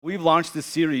We've launched this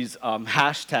series,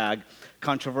 hashtag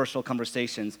controversial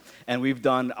conversations, and we've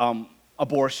done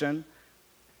abortion,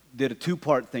 did a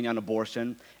two-part thing on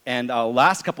abortion, and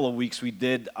last couple of weeks we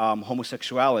did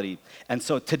homosexuality. And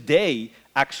so today,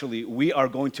 actually, we are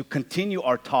going to continue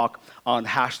our talk on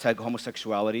hashtag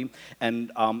homosexuality,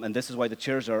 and this is why the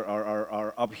chairs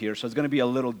are up here. So it's going to be a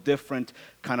little different,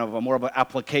 kind of more of an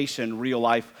application, real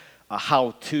life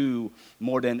how-to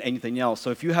more than anything else. So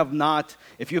if you have not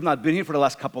been here for the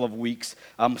last couple of weeks,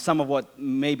 some of what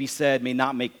may be said may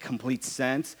not make complete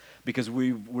sense because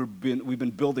we've been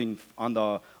building on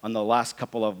the last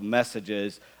couple of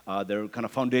messages. They're kind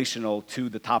of foundational to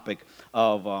the topic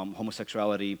of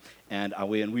homosexuality, and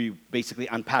we basically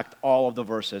unpacked all of the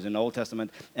verses in the Old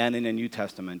Testament and in the New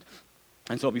Testament.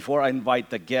 And so before I invite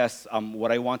the guests,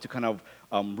 what I want to kind of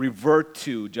revert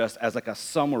to just as like a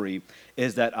summary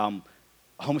is that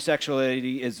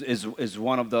homosexuality is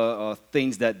one of the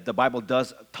things that the Bible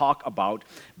does talk about,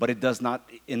 but it does not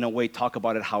in a way talk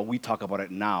about it how we talk about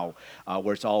it now,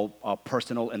 where it's all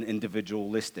personal and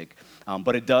individualistic.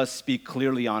 But it does speak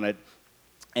clearly on it.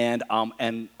 And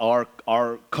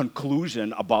our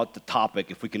conclusion about the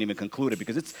topic, if we can even conclude it,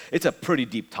 because it's a pretty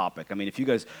deep topic. I mean, if you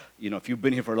guys, if you've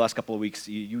been here for the last couple of weeks,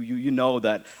 you know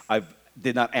that I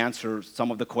did not answer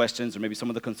some of the questions, or maybe some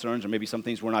of the concerns, or maybe some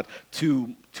things were not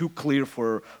too clear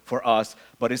for us.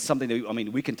 But it's something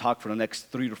that we can talk for the next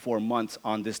 3 to 4 months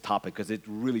on this topic because it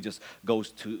really just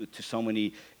goes to so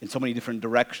many different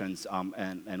directions,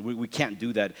 and we can't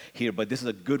do that here. But this is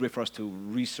a good way for us to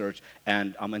research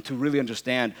and to really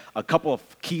understand a couple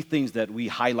of key things that we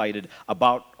highlighted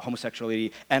about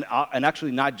homosexuality, and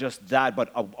actually not just that,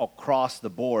 but across the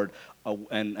board.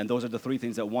 And those are the three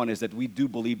things. That one is that we do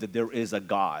believe that there is a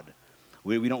God.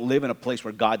 We don't live in a place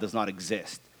where God does not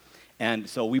exist. And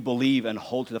so we believe and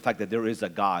hold to the fact that there is a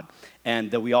God. And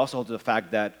that we also hold to the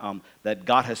fact that that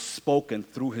God has spoken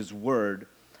through His Word.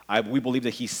 We believe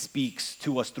that He speaks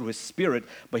to us through His Spirit,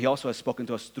 but He also has spoken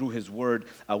to us through His Word,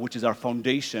 which is our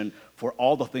foundation for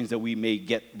all the things that we may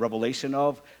get revelation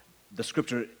of. The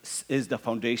Scripture is the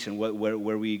foundation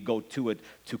where we go to it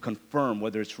to confirm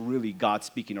whether it's really God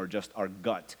speaking or just our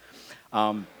gut.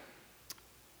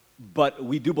 But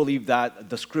we do believe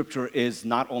that the Scripture is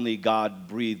not only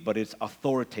God-breathed, but it's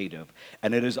authoritative.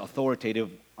 And it is authoritative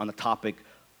on the topic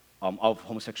of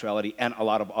homosexuality and a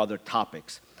lot of other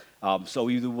topics. So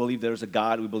we do believe there's a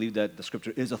God. We believe that the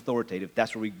Scripture is authoritative.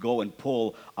 That's where we go and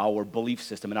pull our belief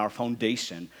system and our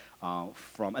foundation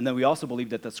from. And then we also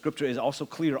believe that the Scripture is also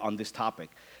clear on this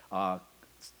topic.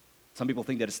 Some people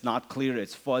think that it's not clear,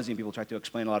 it's fuzzy, and people try to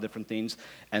explain a lot of different things.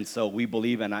 And so we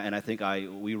believe, and I think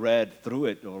we read through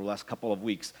it over the last couple of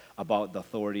weeks about the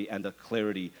authority and the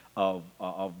clarity of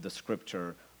the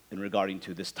Scripture in regarding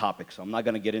to this topic. So I'm not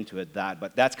going to get into it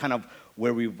but that's kind of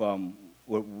where we've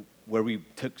where we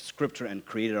took Scripture and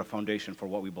created a foundation for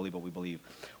what we believe.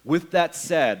 With that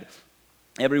said,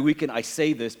 every weekend I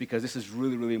say this because this is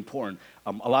really, really important.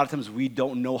 A lot of times we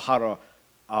don't know how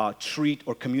to treat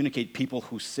or communicate people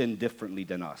who sin differently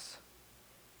than us.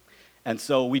 And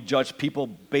so we judge people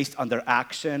based on their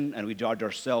action, and we judge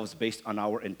ourselves based on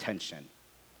our intention.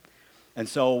 And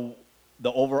so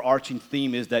the overarching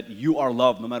theme is that you are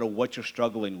loved no matter what you're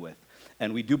struggling with.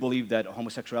 And we do believe that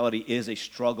homosexuality is a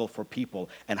struggle for people,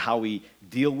 and how we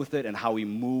deal with it and how we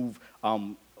move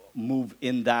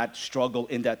in that struggle,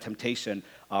 in that temptation.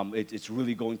 It's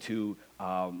really going to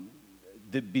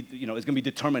it's going to be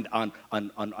determined on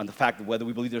the fact of whether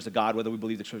we believe there's a God, whether we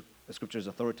believe the Scripture is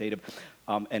authoritative,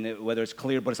 and whether it's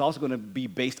clear. But it's also going to be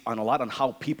based on a lot on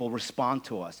how people respond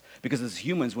to us. Because as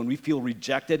humans, when we feel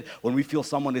rejected, when we feel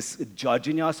someone is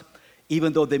judging us,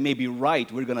 even though they may be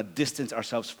right, we're going to distance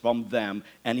ourselves from them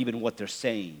and even what they're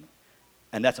saying.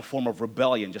 And that's a form of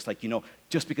rebellion, just like,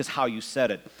 just because how you said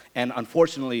it. And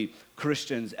unfortunately,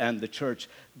 Christians and the church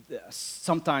a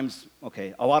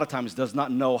lot of times does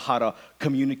not know how to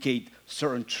communicate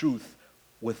certain truth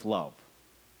with love.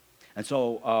 And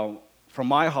so from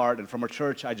my heart and from our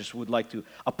church, I just would like to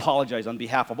apologize on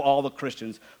behalf of all the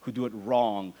Christians who do it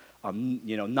wrong.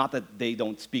 Not that they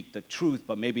don't speak the truth,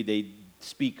 but maybe they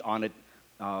speak on it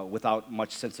without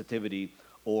much sensitivity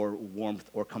or warmth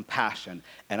or compassion.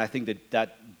 And I think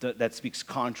that speaks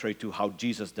contrary to how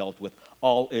Jesus dealt with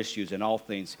all issues and all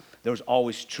things. There was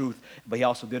always truth, but He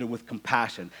also did it with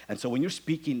compassion. And so when you're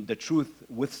speaking the truth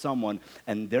with someone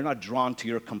and they're not drawn to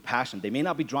your compassion, they may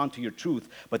not be drawn to your truth,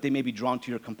 but they may be drawn to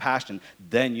your compassion,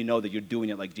 then you know that you're doing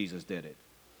it like Jesus did it.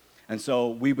 And so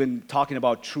we've been talking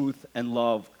about truth and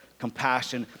love,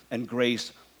 compassion and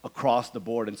grace across the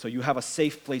board. And so you have a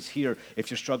safe place here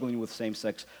if you're struggling with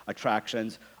same-sex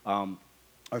attractions.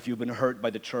 or if you've been hurt by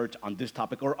the church on this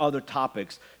topic or other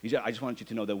topics, I just want you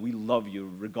to know that we love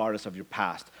you regardless of your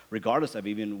past, regardless of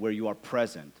even where you are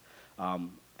present.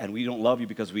 And we don't love you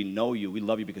because we know you. We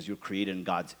love you because you're created in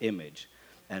God's image.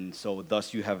 And so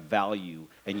thus you have value,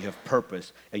 and you have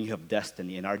purpose, and you have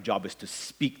destiny. And our job is to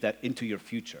speak that into your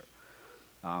future.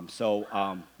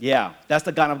 Yeah, that's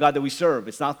the kind of God that we serve.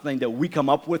 It's not something that we come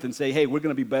up with and say, hey, we're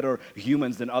going to be better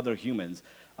humans than other humans.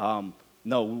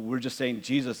 No, we're just saying,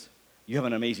 Jesus, you have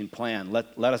an amazing plan.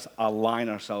 Let us align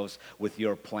ourselves with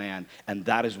your plan. And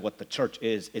that is what the church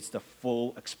is. It's the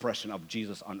full expression of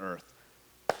Jesus on earth.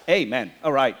 Amen.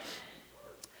 All right.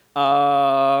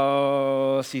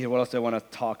 Let's see here. What else do I want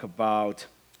to talk about?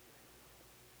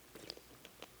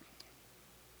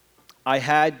 I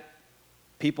had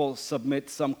people submit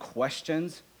some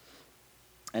questions,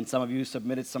 and some of you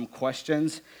submitted some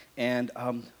questions. And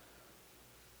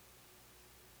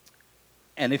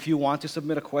if you want to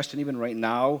submit a question even right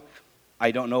now,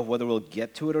 I don't know whether we'll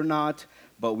get to it or not,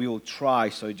 but we will try.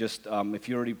 So just if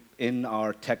you're already in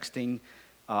our texting,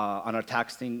 on our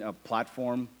texting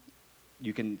platform,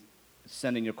 you can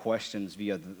send in your questions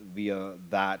via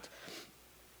that.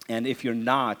 And if you're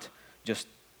not, just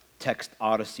text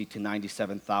Odyssey to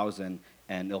 97,000,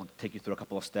 and it'll take you through a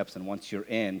couple of steps. And once you're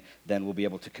in, then we'll be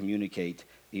able to communicate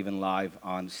even live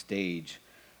on stage.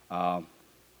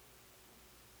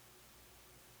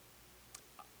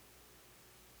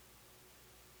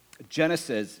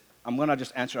 Genesis, I'm going to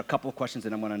just answer a couple of questions,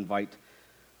 and I'm going to invite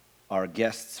our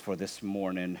guests for this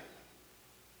morning.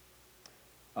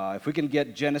 If we can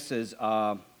get Genesis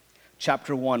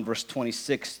chapter 1, verse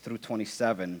 26 through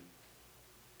 27.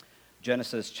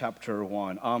 Genesis chapter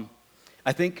 1.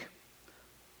 I think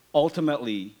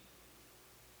ultimately,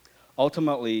 when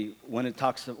we're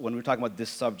talking about this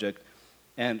subject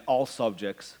and all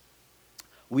subjects,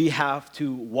 we have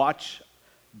to watch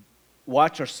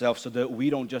ourselves so that we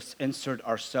don't just insert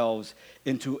ourselves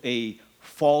into a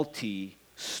faulty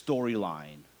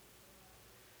storyline.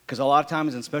 Because a lot of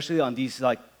times, and especially on these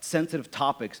like sensitive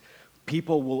topics,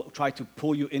 people will try to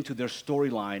pull you into their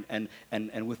storyline and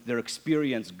with their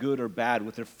experience, good or bad,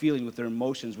 with their feeling, with their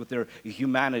emotions, with their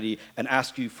humanity, and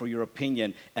ask you for your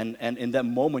opinion. And in that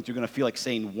moment, you're going to feel like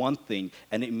saying one thing,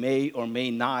 and it may or may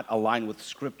not align with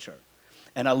Scripture.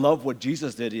 And I love what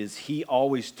Jesus did is he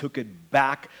always took it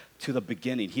back to the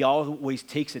beginning. He always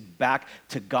takes it back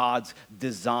to God's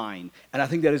design. And I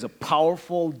think that is a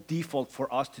powerful default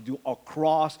for us to do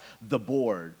across the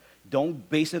board. Don't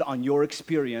base it on your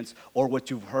experience or what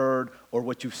you've heard or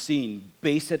what you've seen.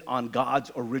 Base it on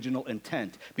God's original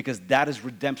intent, because that is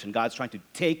redemption. God's trying to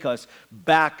take us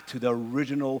back to the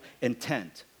original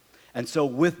intent. And so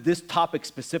with this topic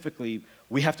specifically,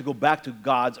 we have to go back to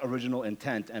God's original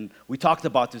intent. And we talked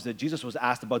about this, that Jesus was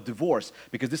asked about divorce,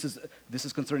 because this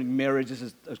is concerning marriage, this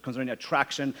is concerning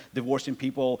attraction, divorcing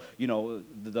people. You know,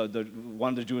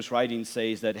 one of the Jewish writings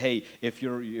says that, hey, if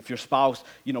your spouse,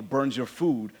 burns your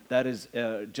food, that is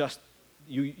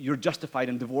you're justified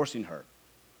in divorcing her.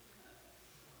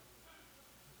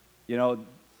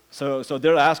 So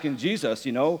they're asking Jesus,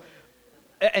 and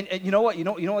you know what? You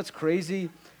know what's crazy?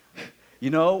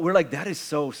 We're like, that is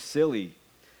so silly.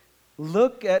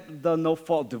 Look at the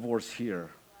no-fault divorce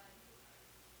here.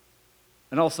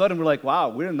 And all of a sudden, we're like, wow,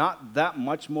 we're not that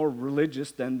much more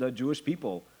religious than the Jewish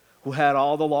people who had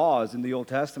all the laws in the Old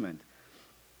Testament.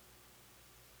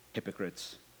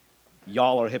 Hypocrites.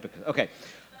 Y'all are hypocrites. Okay.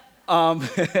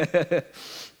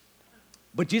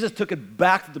 But Jesus took it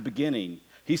back to the beginning.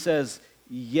 He says,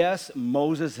 yes,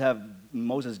 Moses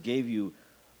gave you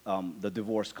the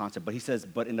divorce concept, but he says,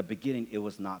 but in the beginning, it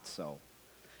was not so.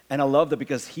 And I love that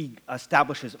because he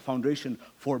establishes a foundation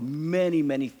for many,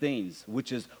 many things,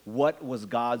 which is what was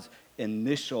God's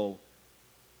initial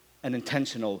and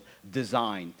intentional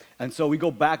design. And so we go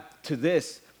back to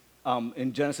this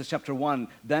in Genesis chapter 1.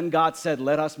 Then God said,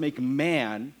 let us make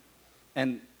man.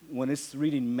 And when it's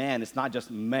reading man, it's not just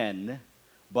men,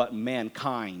 but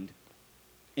mankind,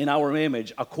 in our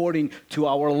image, according to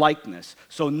our likeness.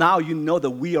 So now you know that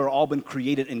we are all been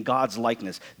created in God's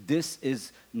likeness. This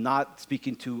is not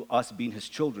speaking to us being his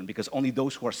children, because only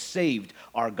those who are saved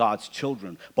are God's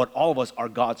children. But all of us are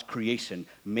God's creation,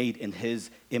 made in his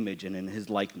image and in his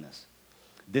likeness.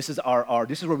 This is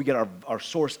this is where we get our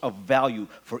source of value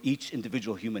for each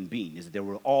individual human being, is that they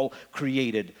were all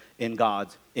created in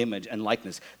God's image and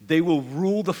likeness. They will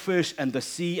rule the fish and the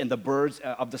sea and the birds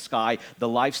of the sky, the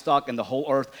livestock and the whole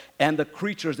earth, and the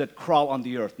creatures that crawl on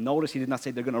the earth. Notice he did not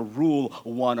say they're going to rule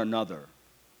one another.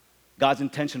 God's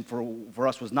intention for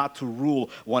us was not to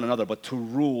rule one another, but to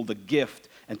rule the gift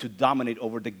and to dominate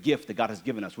over the gift that God has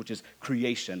given us, which is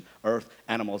creation, earth,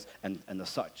 animals, and the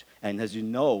such. And as you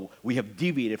know, we have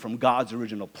deviated from God's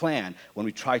original plan when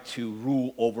we try to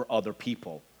rule over other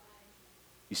people.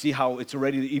 You see how it's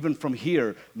already, even from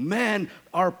here, men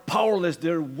are powerless,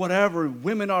 they're whatever,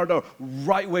 women are the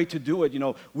right way to do it. You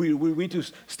know, we need to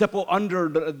step under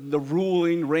the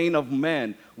ruling reign of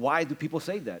men. Why do people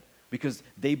say that? Because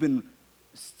they've been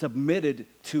submitted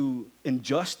to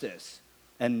injustice,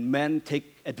 and men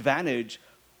take advantage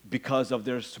because of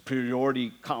their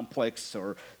superiority complex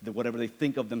or whatever they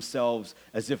think of themselves,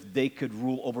 as if they could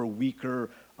rule over weaker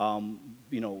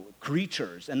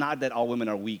creatures. And not that all women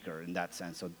are weaker in that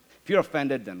sense. So if you're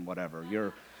offended, then whatever.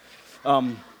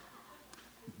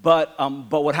 But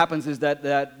what happens is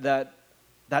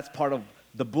that's part of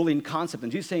the bullying concept.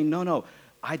 And Jesus is saying, no,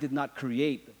 I did not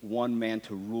create one man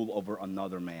to rule over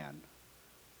another man.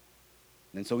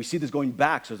 And so we see this going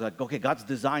back. So it's like, okay, God's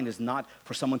design is not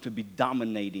for someone to be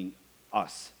dominating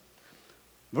us.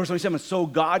 Verse 27, so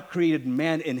God created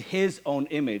man in his own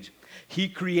image. He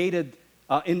created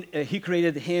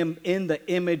him in the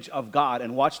image of God.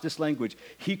 And watch this language.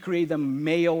 He created them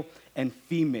male and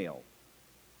female.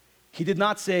 He did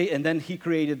not say, and then he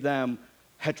created them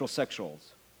heterosexuals.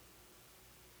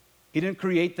 He didn't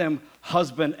create them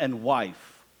husband and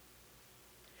wife.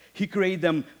 He created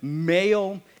them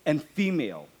male and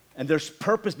female. And there's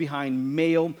purpose behind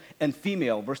male and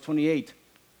female. Verse 28.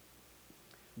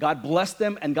 God blessed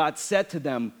them, and God said to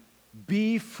them,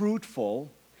 be fruitful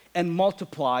and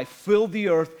multiply, fill the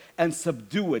earth and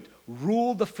subdue it.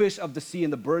 Rule the fish of the sea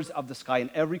and the birds of the sky and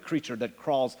every creature that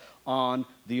crawls on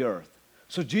the earth.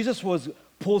 So Jesus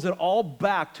pulls it all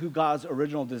back to God's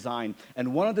original design.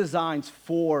 And one of the designs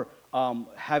for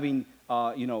having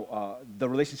the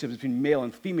relationship between male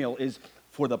and female is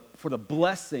for the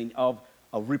blessing of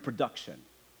reproduction.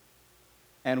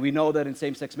 And we know that in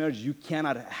same-sex marriage, you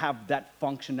cannot have that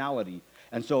functionality.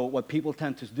 And so what people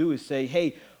tend to do is say,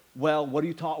 hey, well, what are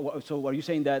you so are you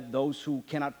saying that those who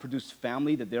cannot produce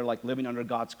family, that they're like living under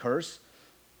God's curse?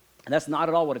 And that's not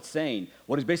at all what it's saying.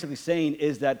 What it's basically saying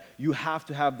is that you have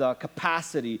to have the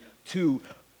capacity to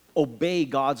obey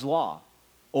God's law,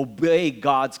 obey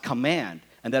God's command,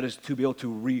 and that is to be able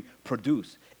to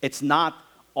reproduce. It's not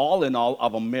all in all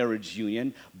of a marriage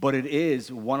union, but it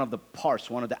is one of the parts,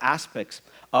 one of the aspects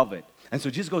of it. And so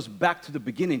Jesus goes back to the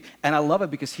beginning, and I love it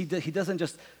because he doesn't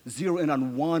just zero in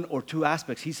on one or two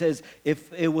aspects. He says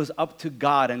if it was up to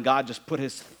God and God just put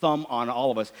his thumb on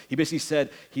all of us, he basically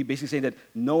saying that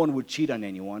no one would cheat on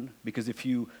anyone, because if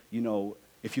you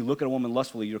look at a woman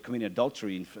lustfully, you're committing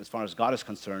adultery as far as God is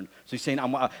concerned. So he's saying,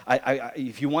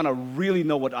 if you want to really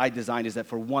know what I designed, is that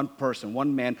for one person,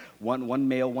 one man, one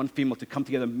male, one female, to come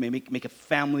together and make a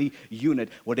family unit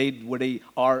where they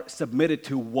are submitted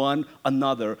to one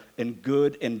another in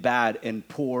good and bad, in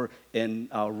poor and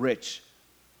rich.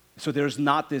 So there's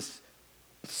not this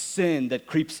sin that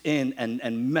creeps in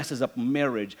and messes up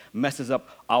marriage, messes up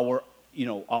our,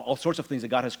 all sorts of things that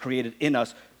God has created in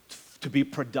us to be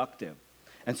productive.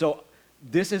 And so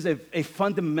this is a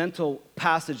fundamental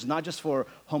passage, not just for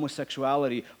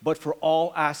homosexuality, but for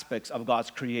all aspects of God's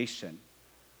creation.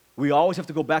 We always have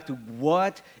to go back to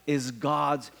what is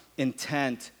God's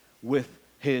intent with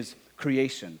his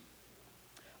creation.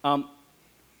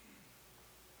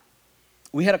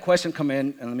 We had a question come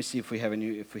in, and let me see if we had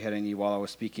any while I was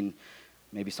speaking.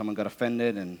 Maybe someone got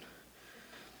offended, and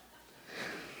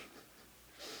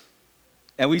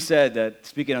we said that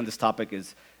speaking on this topic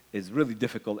is really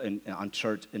difficult in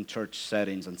church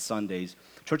settings on Sundays.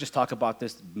 Churches talk about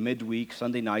this midweek,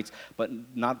 Sunday nights, but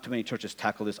not too many churches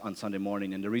tackle this on Sunday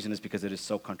morning. And the reason is because it is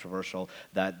so controversial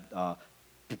that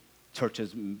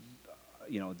churches,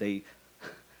 they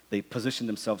position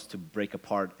themselves to break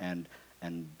apart and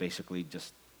basically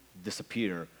just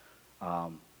disappear.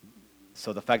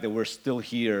 So the fact that we're still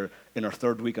here in our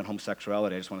third week on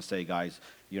homosexuality, I just want to say, guys,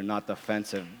 you're not the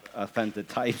offended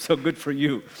type, so good for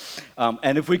you.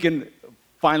 And if we can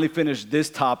finally finish this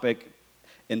topic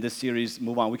in this series,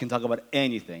 move on, we can talk about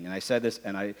anything. And I said this,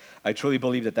 and I truly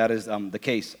believe that is the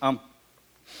case.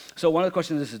 So one of the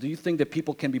questions is, do you think that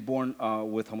people can be born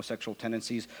with homosexual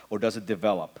tendencies, or does it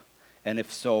develop? And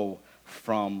if so,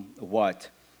 from what?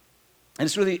 And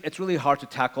it's really hard to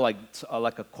tackle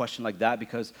like a question like that,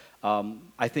 because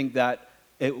I think that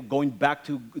going back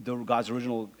to God's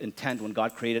original intent, when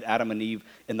God created Adam and Eve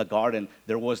in the garden,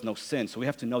 there was no sin. So we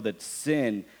have to know that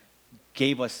sin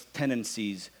gave us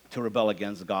tendencies to rebel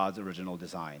against God's original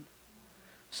design.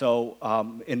 So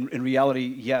in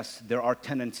reality, yes, there are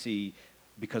tendencies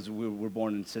because we're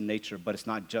born in sin nature, but it's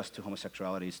not just to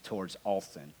homosexuality, it's towards all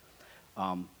sin.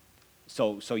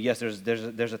 So yes,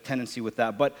 there's a tendency with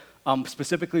that. But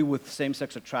specifically with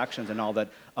same-sex attractions and all that,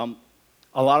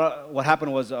 a lot of what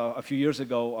happened was a few years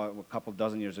ago, a couple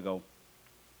dozen years ago,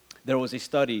 there was a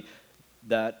study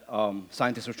that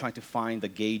scientists were trying to find the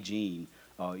gay gene.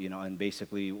 And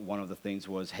basically one of the things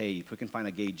was, hey, if we can find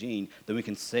a gay gene, then we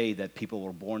can say that people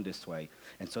were born this way.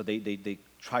 And so they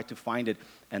tried to find it,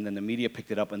 and then the media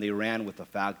picked it up, and they ran with the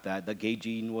fact that the gay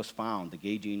gene was found. The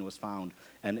gay gene was found.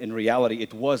 And in reality,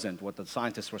 it wasn't. What the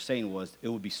scientists were saying was, it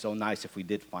would be so nice if we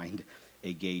did find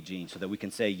a gay gene so that we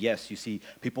can say, yes, you see,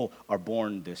 people are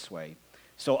born this way.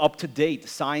 So up to date,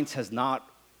 science has not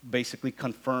basically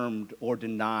confirmed or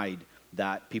denied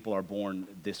that people are born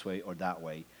this way or that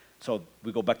way. So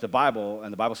we go back to the Bible,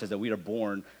 and the Bible says that we are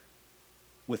born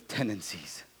with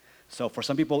tendencies. So for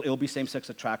some people, it'll be same-sex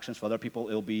attractions. For other people,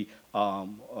 it'll be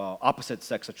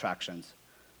opposite-sex attractions.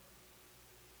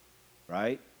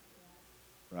 Right?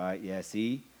 Right, yeah,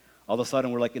 see? All of a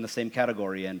sudden, we're like in the same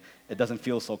category, and it doesn't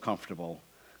feel so comfortable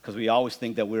because we always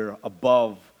think that we're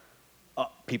above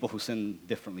people who sin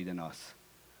differently than us.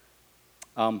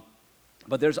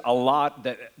 But there's a lot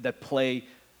that play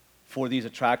for these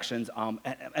attractions,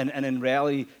 and in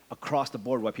reality, across the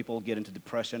board, why people get into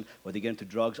depression, why they get into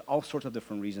drugs, all sorts of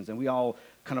different reasons, and we all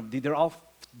they're all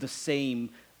the same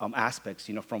aspects,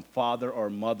 from father or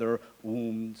mother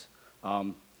wounds,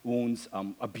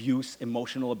 abuse,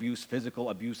 emotional abuse, physical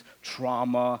abuse,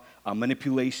 trauma,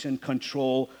 manipulation,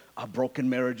 control, broken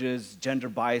marriages, gender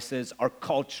biases. Our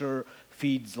culture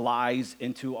feeds lies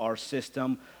into our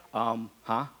system.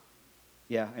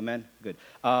 Yeah, amen? Good.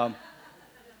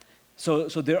 So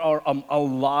there are a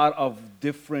lot of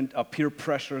different peer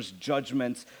pressures,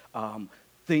 judgments,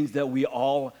 things that we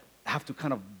all have to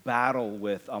kind of battle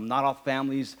with. Not all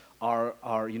families are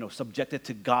subjected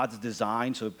to God's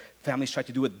design. So families try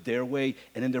to do it their way,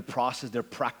 and in their process, they're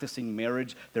practicing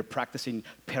marriage, they're practicing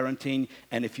parenting.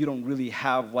 And if you don't really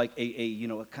have like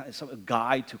a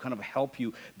guide to kind of help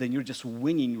you, then you're just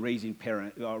winging raising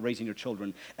your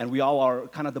children. And we all are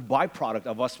kind of the byproduct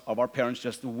of our parents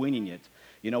just winging it.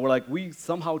 We're like, we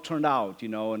somehow turned out,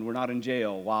 and we're not in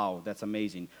jail. Wow, that's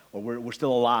amazing. Or we're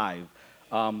still alive.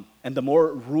 And the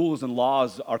more rules and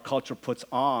laws our culture puts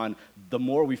on, the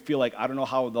more we feel like, I don't know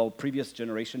how the previous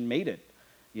generation made it.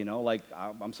 Like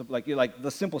the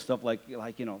simple stuff, like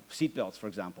seatbelts, for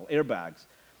example, airbags.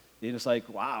 You're just like,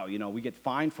 wow, we get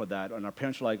fined for that. And our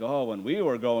parents are like, oh, when we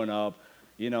were growing up,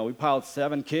 we piled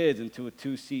 7 kids into a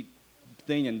 2-seat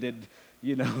thing and did.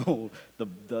 The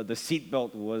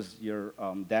seatbelt was your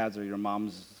dad's or your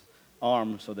mom's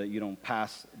arm so that you don't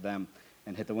pass them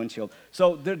and hit the windshield.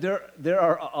 So there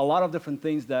are a lot of different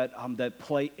things that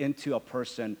play into a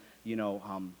person,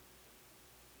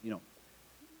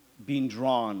 being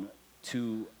drawn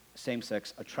to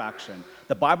same-sex attraction.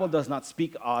 The Bible does not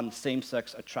speak on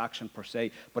same-sex attraction per se,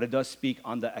 but it does speak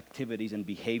on the activities and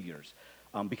behaviors,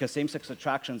 because same-sex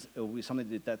attractions is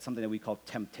something that we call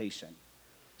temptation.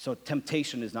 So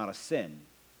temptation is not a sin,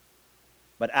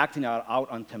 but acting out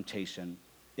on temptation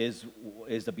is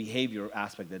the behavior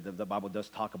aspect that the Bible does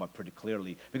talk about pretty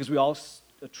clearly, because we all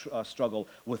struggle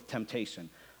with temptation.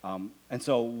 And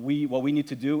so what we need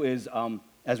to do is,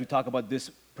 as we talk about this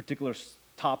particular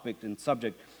topic and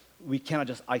subject, we cannot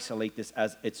just isolate this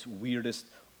as its weirdest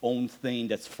own thing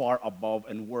that's far above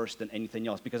and worse than anything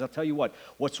else. Because I'll tell you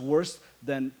what's worse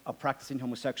than a practicing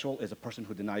homosexual is a person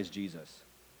who denies Jesus.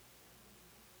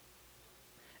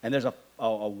 And there's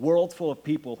a world full of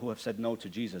people who have said no to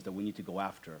Jesus that we need to go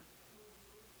after.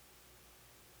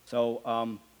 So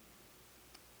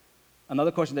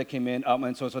another question that came in,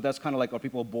 and so that's kind of like, are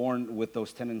people born with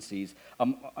those tendencies?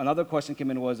 Another question came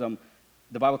in was,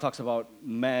 the Bible talks about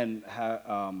men,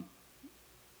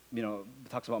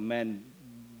 talks about men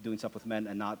doing stuff with men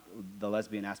and not the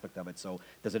lesbian aspect of it. So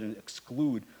does it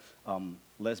exclude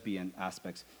lesbian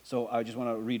aspects? So I just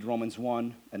want to read Romans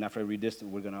 1, and after I read this,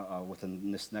 we're going to,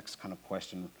 within this next kind of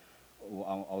question,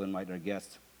 I'll invite our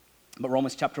guests. But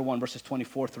Romans chapter 1, verses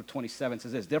 24 through 27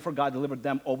 says this: Therefore God delivered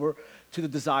them over to the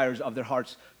desires of their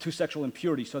hearts to sexual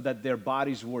impurity, so that their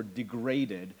bodies were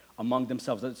degraded among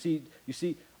themselves. You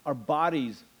see, our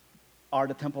bodies are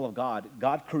the temple of God.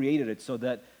 God created it so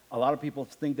that a lot of people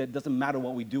think that it doesn't matter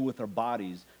what we do with our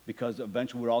bodies, because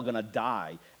eventually we're all going to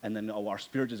die, and then our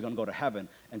spirit is going to go to heaven.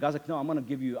 And God's like, no, I'm going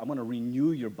to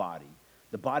renew your body.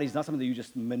 The body is not something that you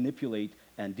just manipulate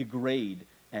and degrade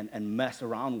and mess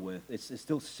around with. It's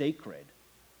still sacred.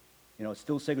 It's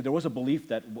still sacred. There was a belief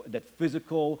that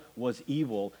physical was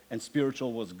evil and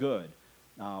spiritual was good.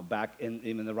 Back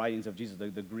in the writings of Jesus,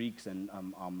 the Greeks, and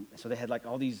so they had like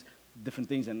all these different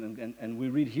things. And we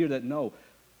read here that no,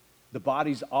 the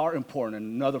bodies are important.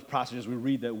 And in other passages, we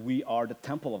read that we are the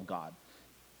temple of God.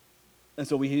 And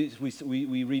so we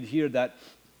read here that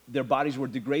their bodies were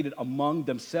degraded among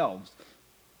themselves.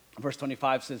 Verse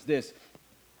 25 says this: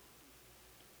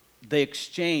 they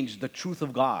exchanged the truth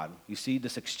of God. You see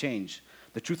this exchange,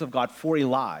 the truth of God for a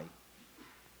lie,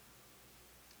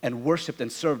 and worshiped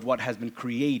and served what has been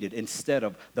created instead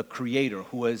of the Creator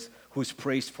who is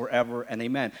praised forever and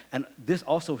amen. And this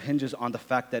also hinges on the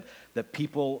fact that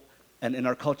people, and in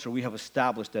our culture, we have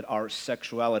established that our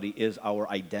sexuality is our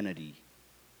identity.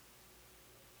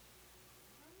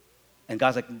 And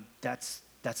God's like, that's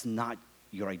not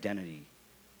your identity.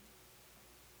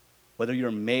 Whether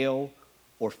you're male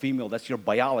or female, that's your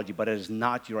biology, but it is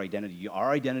not your identity.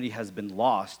 Our identity has been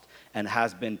lost and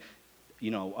has been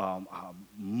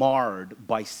marred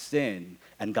by sin,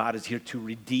 and God is here to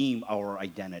redeem our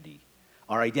identity.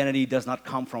 Our identity does not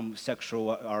come from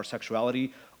our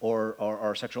sexuality or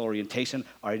our sexual orientation.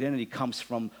 Our identity comes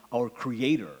from our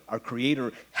Creator. Our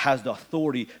Creator has the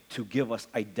authority to give us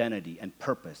identity and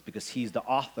purpose because He's the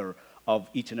author of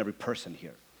each and every person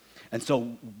here. And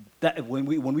so that when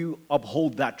we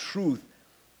uphold that truth,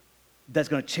 that's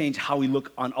going to change how we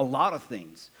look on a lot of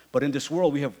things. But in this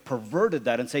world, we have perverted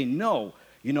that and say, no,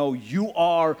 you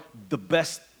are the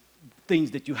best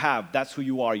things that you have. That's who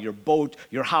you are. Your boat,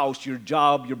 your house, your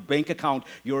job, your bank account,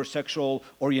 your sexual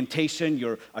orientation,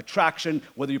 your attraction,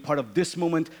 whether you're part of this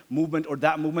movement or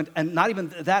that movement, and not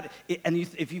even that. And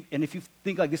if you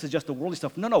think like this is just the worldly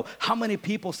stuff, no. How many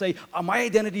people say, my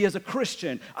identity is a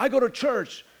Christian. I go to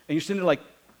church. And you're sitting there like,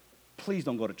 please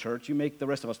don't go to church. You make the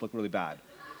rest of us look really bad.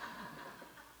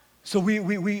 So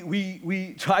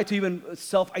we try to even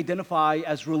self-identify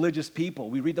as religious people.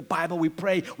 We read the Bible, we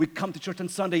pray, we come to church on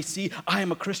Sunday, see, I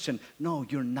am a Christian. No,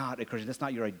 you're not a Christian. That's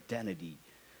not your identity.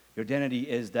 Your identity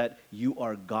is that you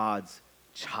are God's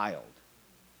child.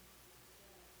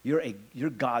 You're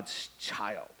God's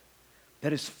child.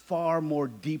 That is far more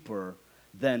deeper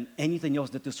than anything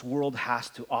else that this world has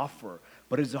to offer.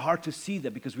 But it's hard to see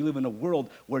that because we live in a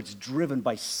world where it's driven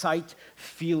by sight,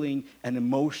 feeling, and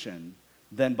emotion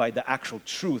than by the actual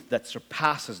truth that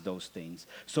surpasses those things.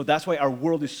 So that's why our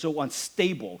world is so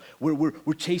unstable. We're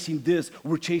chasing this,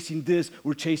 we're chasing this,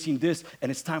 we're chasing this, and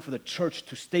it's time for the church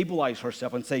to stabilize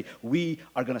herself and say, we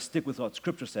are going to stick with what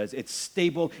Scripture says. It's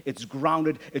stable, it's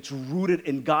grounded, it's rooted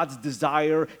in God's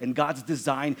desire, in God's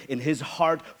design, in His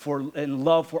heart and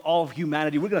love for all of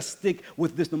humanity. We're going to stick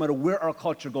with this no matter where our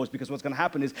culture goes, because what's going to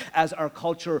happen is as our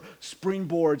culture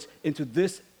springboards into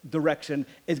this direction,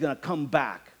 it's going to come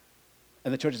back.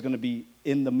 And the church is going to be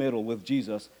in the middle with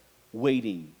Jesus,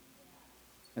 waiting.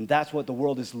 And that's what the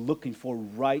world is looking for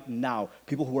right now.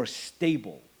 People who are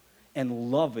stable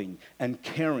and loving and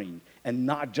caring and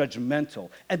not judgmental.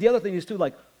 And the other thing is too,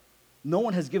 like, no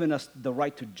one has given us the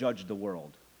right to judge the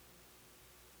world.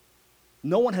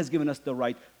 No one has given us the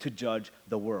right to judge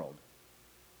the world.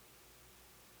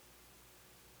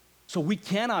 So we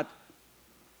cannot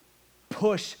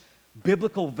push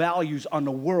biblical values on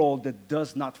a world that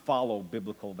does not follow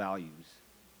biblical values.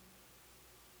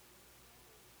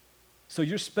 So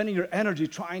you're spending your energy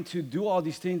trying to do all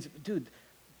these things. Dude,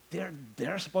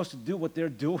 they're supposed to do what they're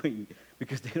doing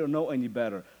because they don't know any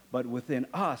better. But within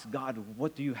us, God,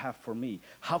 what do you have for me?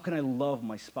 How can I love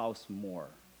my spouse more?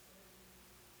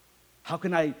 How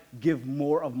can I give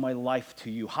more of my life to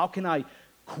you? How can I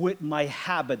quit my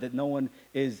habit that no one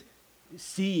is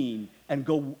seeing and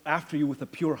go after you with a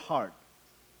pure heart?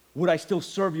 Would I still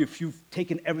serve you if you've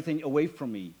taken everything away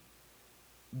from me?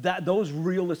 Those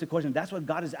realistic questions, that's what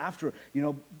God is after,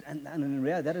 and in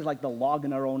reality, that is like the log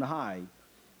in our own eye,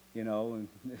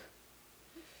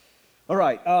 All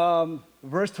right,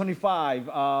 verse 25,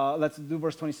 let's do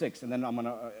verse 26, and then I'm going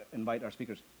to invite our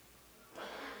speakers.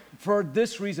 For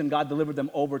this reason, God delivered them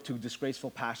over to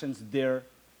disgraceful passions. Their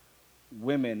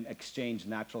women exchanged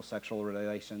natural sexual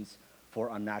relations for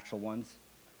unnatural ones.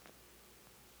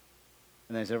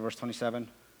 And then is there verse 27?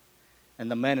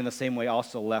 And the men in the same way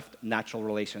also left natural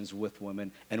relations with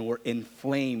women and were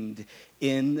inflamed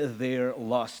in their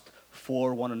lust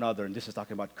for one another. And this is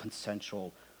talking about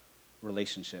consensual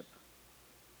relationship.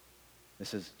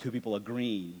 This is two people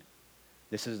agreeing.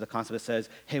 This is the concept that says,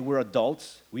 hey, we're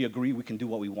adults. We agree we can do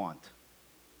what we want.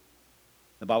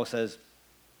 The Bible says,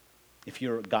 if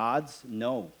you're God's,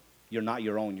 no, you're not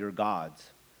your own. You're God's.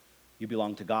 You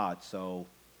belong to God. So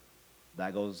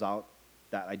that goes out.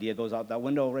 That idea goes out that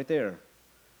window right there.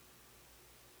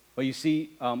 But you see,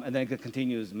 and then it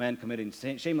continues, men committing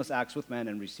shameless acts with men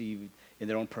and received in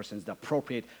their own persons the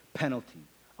appropriate penalty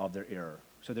of their error.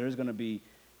 So there is going to be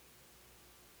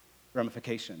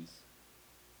ramifications.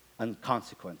 and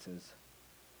consequences.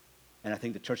 And I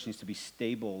think the church needs to be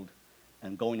stabled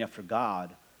and going after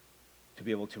God to be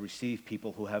able to receive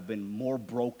people who have been more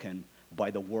broken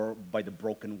by the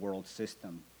broken world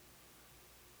system.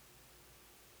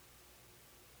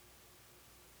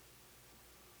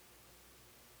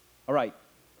 All right.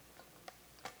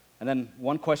 And then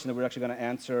one question that we're actually going to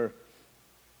answer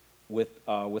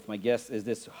with my guests is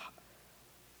this: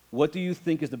 what do you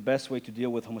think is the best way to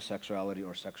deal with homosexuality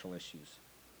or sexual issues?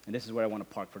 And this is where I want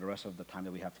to park for the rest of the time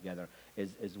that we have together,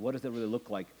 is what does it really look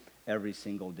like every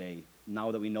single day?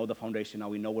 Now that we know the foundation, now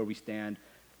we know where we stand,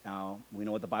 now we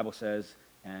know what the Bible says,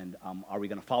 and are we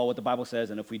going to follow what the Bible says?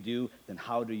 And if we do, then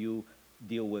how do you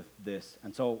deal with this?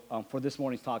 And so for this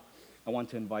morning's talk, I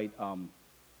want to invite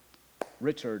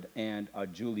Richard and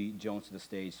Julie Jones to the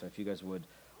stage. So if you guys would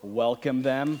welcome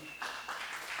them.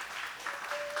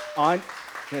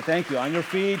 Thank you. On your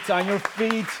feet, on your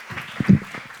feet.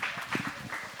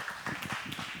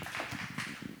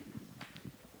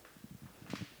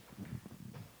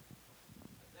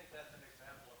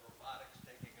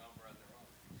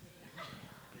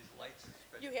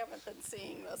 You haven't been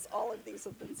seeing this. All of these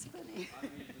have been spinning.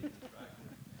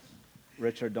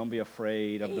 Richard, don't be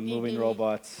afraid of the ADD. moving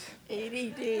robots.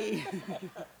 ADD.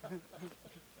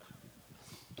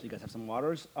 So you guys have some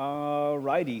waters?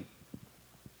 Righty.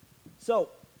 So,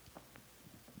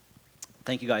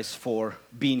 thank you guys for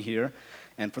being here.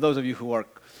 And for those of you who are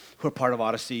part of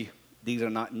Odyssey, these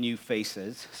are not new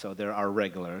faces, so there are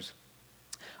regulars.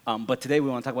 But today we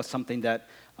want to talk about something that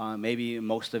maybe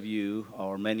most of you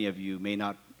or many of you may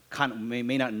not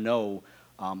know.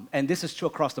 And this is true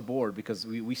across the board because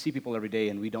we see people every day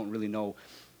and we don't really know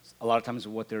a lot of times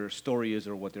what their story is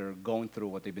or what they're going through,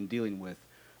 what they've been dealing with.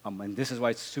 And this is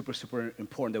why it's super, super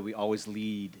important that we always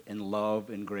lead in love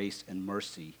and grace and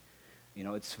mercy. You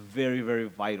know, it's very, very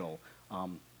vital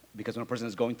because when a person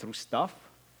is going through stuff,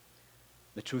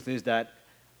 the truth is that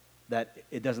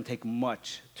it doesn't take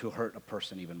much to hurt a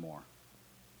person even more.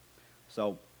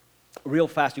 So, real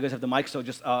fast, you guys have the mic, so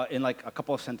just in like a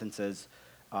couple of sentences,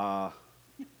 how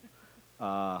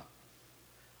could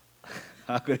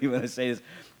you want to say this?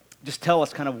 Just tell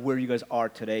us kind of where you guys are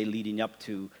today leading up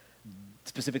to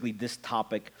specifically this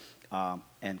topic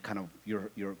and kind of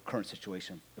your current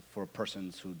situation for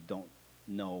persons who don't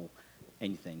know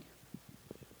anything.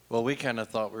 Well, we kind of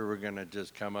thought we were going to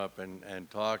just come up and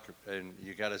talk, and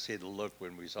you got to see the look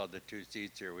when we saw the two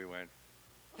seats here. We went.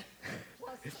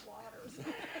 Plus the waters.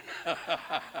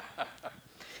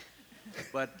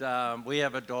 But we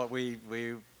have a daughter.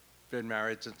 We've been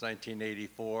married since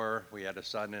 1984. We had a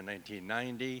son in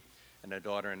 1990 and a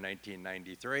daughter in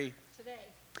 1993. Today.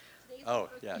 Oh,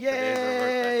 yeah.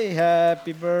 Yay!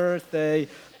 Happy birthday.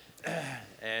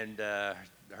 And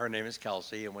her name is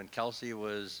Kelsey. And when Kelsey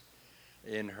was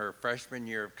in her freshman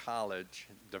year of college,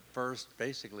 the first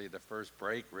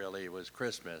break really was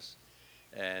Christmas.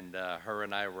 And her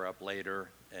and I were up later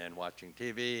and watching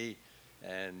TV.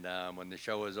 And when the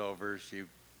show was over, she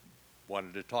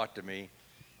wanted to talk to me.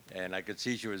 And I could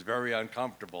see she was very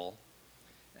uncomfortable.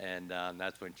 And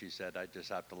that's when she said, I just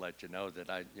have to let you know that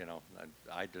I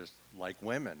just like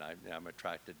women. I'm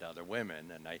attracted to other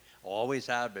women. And I always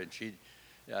have been.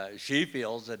 She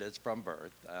feels that it's from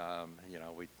birth.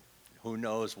 Who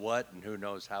knows what and who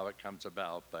knows how it comes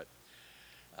about. But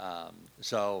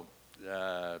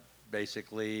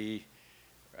basically,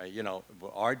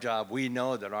 our job, we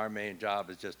know that our main job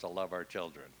is just to love our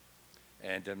children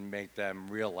and to make them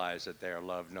realize that they are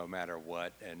loved no matter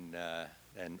what and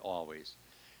always.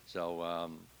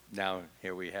 So now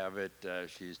here we have it.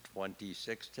 She's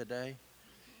 26 today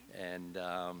and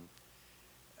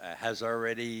has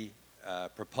already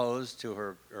proposed to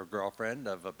her girlfriend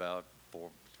of about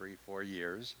 3-4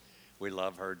 years. We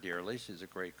love her dearly. She's a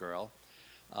great girl.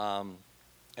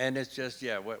 And it's just,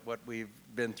 what we've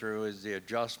been through is the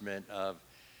adjustment of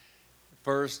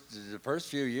the first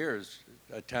few years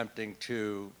attempting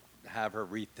to have her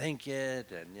rethink it.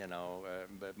 And,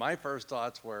 but my first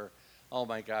thoughts were, oh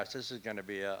my gosh, this is going to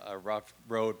be a rough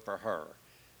road for her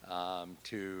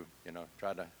to,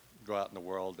 try to go out in the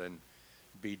world and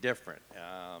be different.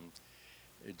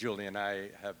 Julie and I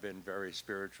have been very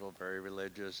spiritual, very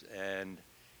religious, and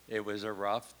it was a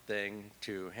rough thing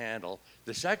to handle.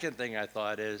 The second thing I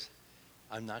thought is,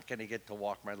 I'm not going to get to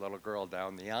walk my little girl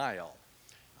down the aisle.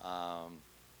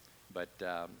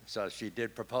 So she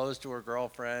did propose to her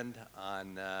girlfriend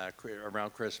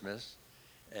around Christmas,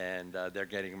 and they're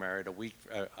getting married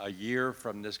a year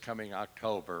from this coming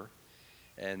October.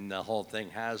 And the whole thing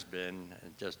has been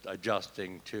just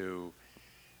adjusting to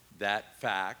that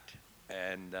fact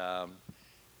and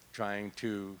trying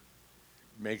to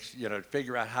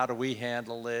figure out how do we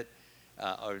handle it.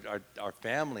 Our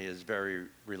family is very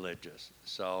religious,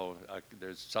 so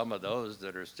there's some of those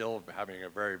that are still having a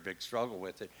very big struggle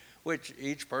with it, which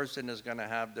each person is going to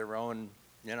have their own,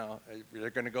 they're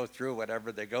going to go through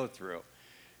whatever they go through.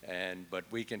 But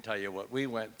we can tell you what we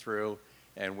went through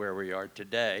and where we are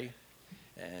today.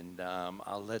 And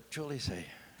I'll let Julie say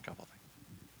a couple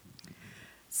things.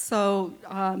 So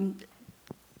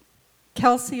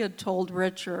Kelsey had told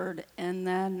Richard, and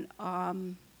then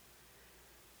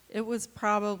it was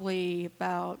probably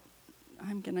about,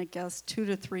 I'm going to guess, 2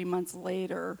 to 3 months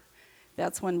later,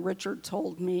 that's when Richard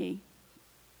told me.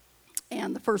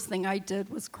 And the first thing I did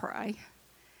was cry.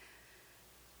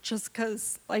 Just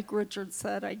because, like Richard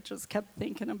said, I just kept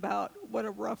thinking about what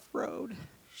a rough road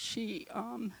she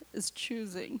is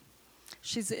choosing.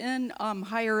 She's in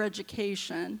higher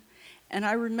education. And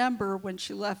I remember when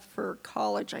she left for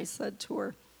college, I said to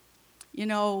her,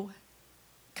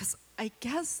 because I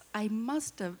guess I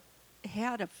must have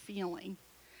had a feeling.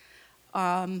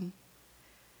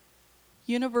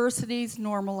 Universities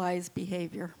normalize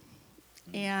behavior.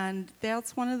 And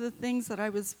that's one of the things that I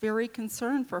was very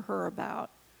concerned for her about.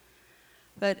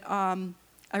 But I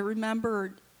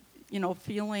remember,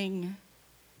 feeling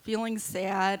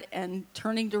sad and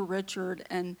turning to Richard.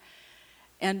 And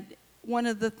one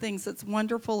of the things that's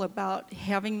wonderful about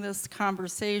having this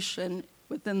conversation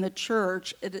within the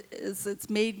church it's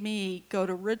made me go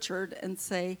to Richard and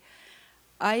say,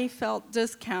 I felt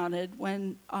discounted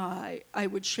when I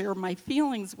would share my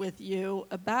feelings with you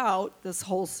about this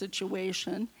whole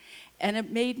situation. And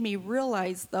it made me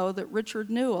realize, though, that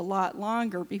Richard knew a lot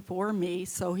longer before me,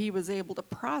 so he was able to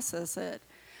process it.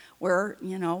 Where,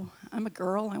 I'm a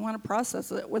girl, I want to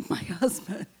process it with my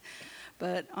husband.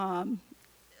 But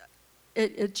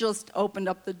it just opened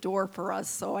up the door for us,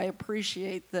 so I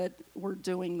appreciate that we're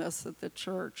doing this at the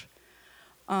church.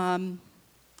 And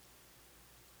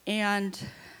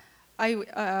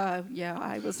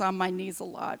I was on my knees a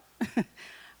lot,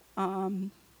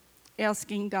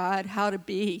 asking God how to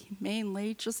be,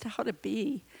 mainly just how to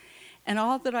be. And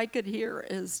all that I could hear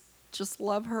is just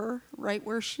love her right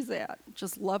where she's at.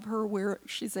 Just love her where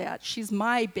she's at. She's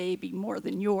my baby more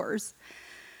than yours.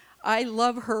 I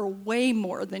love her way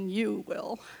more than you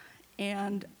will.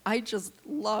 And I just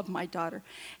love my daughter.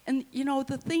 And,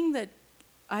 the thing that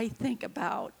I think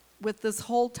about with this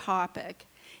whole topic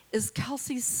is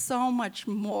Kelsey's so much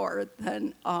more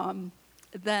than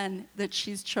that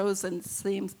she's chosen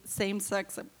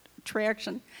same-sex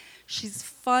attraction. She's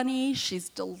funny, she's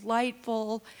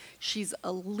delightful, she's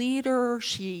a leader,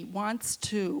 she wants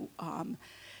to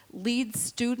lead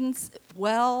students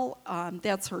well.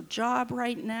 That's her job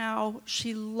right now.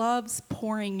 She loves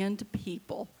pouring into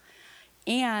people.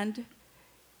 And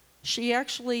she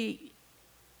actually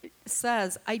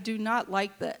says, I do not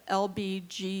like the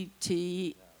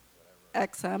LBGT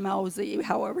XMLZ,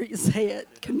 however you say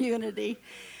it, community.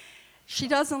 She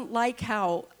doesn't like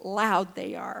how loud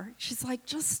they are. She's like,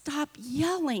 just stop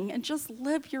yelling and just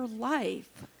live your life.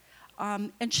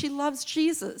 And she loves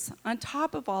Jesus. On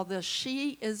top of all this,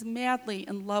 she is madly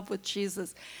in love with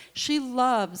Jesus. She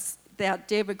loves that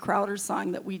David Crowder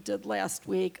song that we did last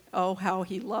week, Oh, How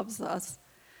He Loves Us,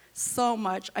 so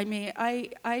much. I mean,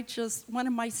 I just, one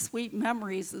of my sweet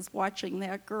memories is watching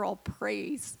that girl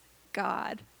praise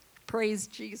God, praise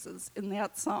Jesus in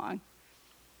that song.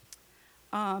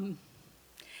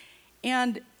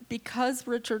 And because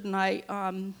Richard and I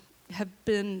have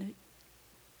been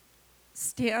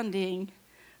standing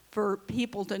for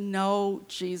people to know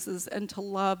Jesus and to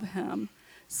love him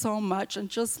so much and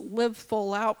just live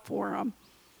full out for him,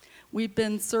 we've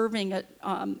been serving at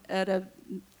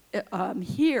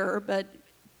here, but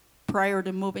prior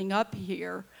to moving up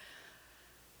here,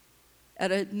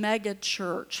 at a mega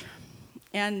church.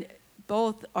 And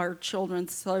both our children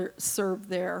served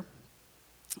there.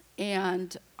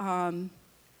 And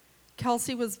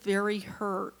Kelsey was very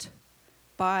hurt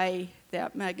by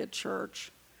that mega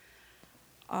church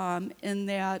in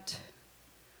that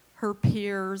her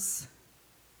peers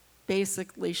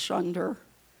basically shunned her.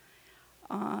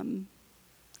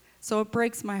 So it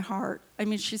breaks my heart. I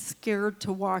mean, she's scared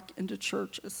to walk into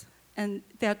churches, and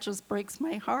that just breaks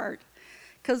my heart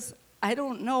because I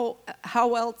don't know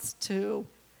how else to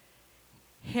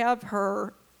have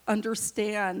her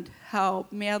understand how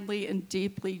madly and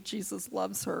deeply Jesus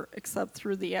loves her except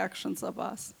through the actions of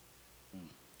us.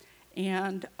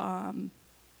 And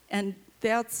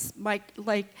that's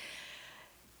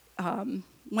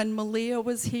when Malia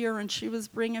was here and she was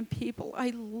bringing people,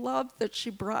 I loved that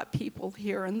she brought people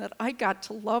here and that I got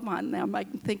to love on them. I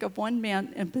can think of one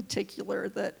man in particular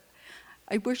that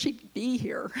I wish he'd be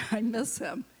here. I miss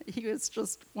him. He was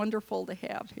just wonderful to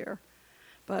have here.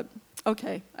 But,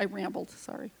 okay, I rambled,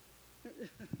 sorry.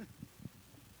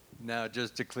 Now,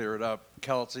 just to clear it up,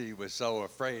 Kelsey was so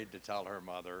afraid to tell her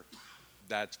mother.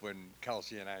 That's when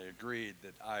Kelsey and I agreed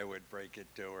that I would break it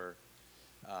to her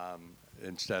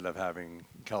instead of having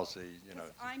Kelsey, you know.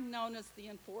 'Cause I'm known as the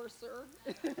enforcer.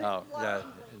 Oh, yeah.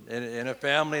 In a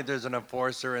family, there's an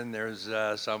enforcer and there's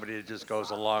somebody that just goes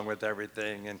along with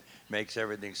everything and makes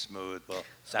everything smooth. Well,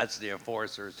 that's the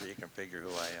enforcer, so you can figure who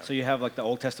I am. So you have like the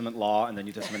Old Testament law and the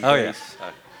New Testament Oh, yeah. grace.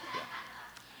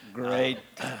 Great.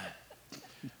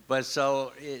 But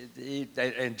so,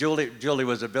 and Julie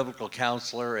was a biblical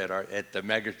counselor at the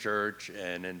mega church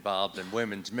and involved in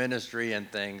women's ministry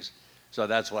and things. So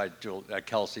that's why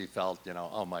Kelsey felt, you know,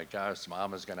 oh my gosh,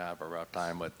 Mama's going to have a rough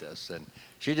time with this. And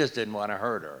she just didn't want to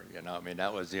hurt her, you know. I mean,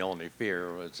 that was the only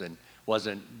fear,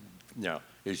 wasn't, you know,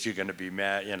 is she going to be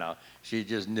mad, you know. She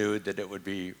just knew that it would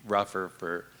be rougher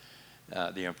for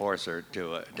the enforcer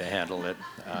to handle it.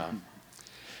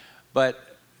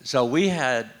 But so we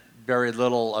had very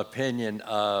little opinion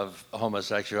of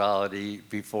homosexuality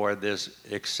before this,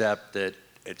 except that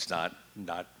it's not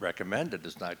recommended.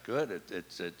 It's not good.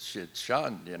 It's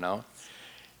shunned, you know.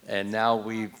 And now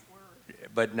we've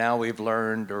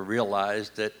learned or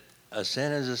realized that a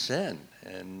sin is a sin.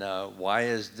 And why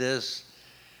is this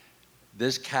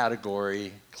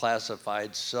category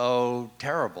classified so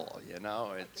terrible? You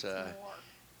know, it's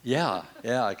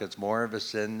like it's more of a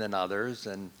sin than others,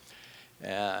 and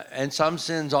some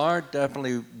sins are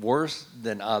definitely worse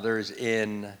than others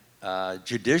in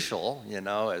judicial, you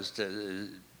know, as to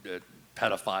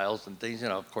pedophiles and things. You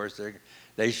know, of course,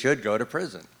 they should go to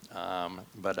prison.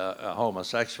 But a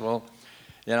homosexual,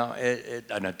 you know,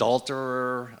 an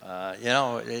adulterer, you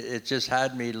know, it just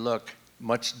had me look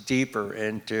much deeper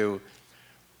into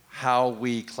how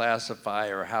we classify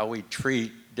or how we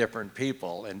treat different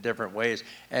people in different ways.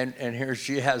 And here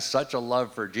she has such a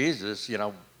love for Jesus, you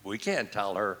know. We can't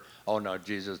tell her, oh no,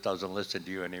 Jesus doesn't listen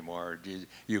to you anymore.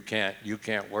 You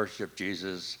can't worship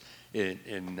Jesus in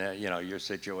you know, your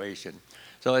situation.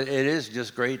 So it is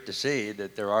just great to see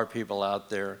that there are people out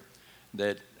there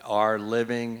that are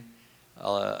living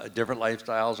different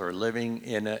lifestyles or living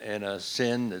in a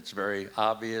sin that's very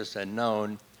obvious and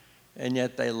known, and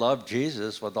yet they love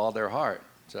Jesus with all their heart.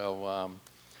 So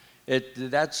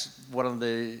that's one of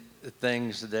the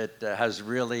things that has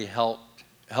really helped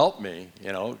me,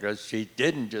 you know, because she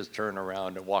didn't just turn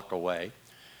around and walk away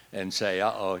and say,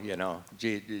 uh-oh, you know,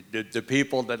 the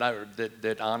people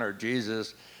that honor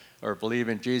Jesus or believe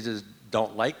in Jesus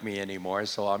don't like me anymore,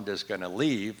 so I'm just going to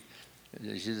leave.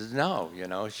 She says, no, you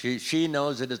know, she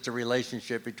knows that it's a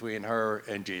relationship between her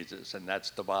and Jesus, and that's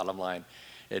the bottom line.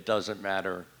 It doesn't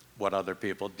matter what other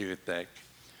people do think.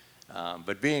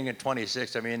 But being at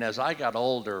 26, I mean, as I got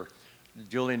older,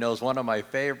 Julie knows one of my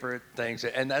favorite things,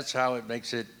 and that's how it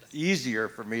makes it easier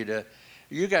for me to,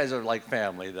 you guys are like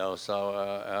family though,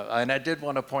 so, and I did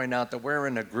want to point out that we're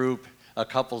in a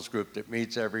couples group that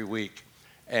meets every week,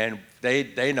 and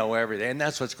they know everything, and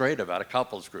that's what's great about a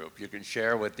couples group. You can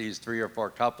share with these 3 or 4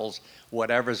 couples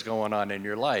whatever's going on in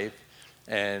your life,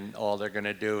 and all they're going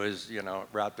to do is, you know,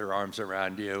 wrap their arms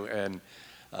around you and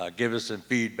give us some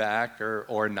feedback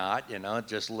or not, you know,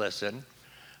 just listen.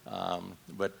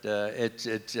 But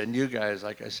it's and you guys,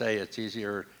 like I say, it's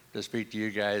easier to speak to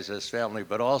you guys as family,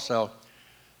 but also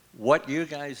what you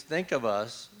guys think of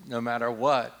us, no matter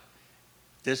what,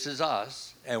 this is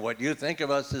us, and what you think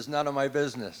of us is none of my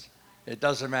business. It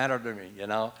doesn't matter to me, you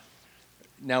know.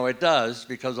 Now it does,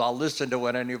 because I'll listen to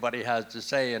what anybody has to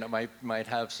say, and it might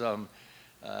have some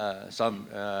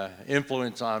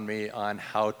influence on me on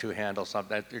how to handle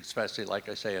something, especially, like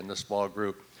I say, in the small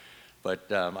group.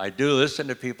 But I do listen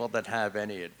to people that have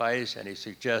any advice, any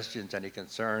suggestions, any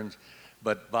concerns.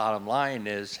 But bottom line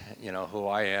is, you know, who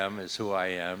I am is who I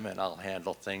am, and I'll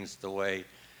handle things the way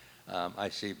I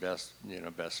see best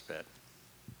fit.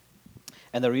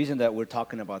 And the reason that we're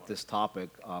talking about this topic,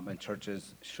 and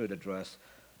churches should address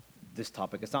this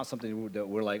topic, it's not something that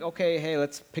we're like, okay, hey,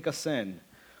 let's pick a sin.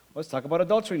 Let's talk about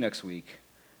adultery next week.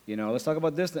 You know, let's talk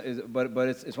about this. But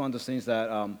it's one of those things that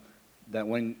that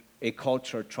when a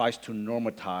culture tries to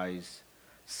normatize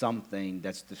something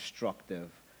that's destructive,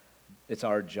 it's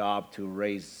our job to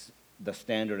raise the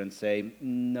standard and say,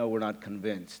 no, we're not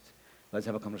convinced. Let's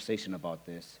have a conversation about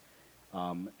this.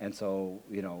 And so,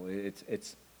 you know,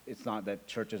 it's not that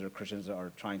churches or Christians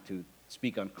are trying to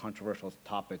speak on controversial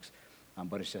topics,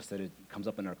 but it's just that it comes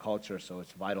up in our culture, so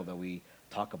it's vital that we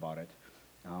talk about it.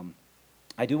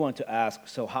 I do want to ask,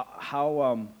 so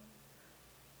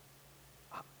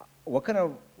what kind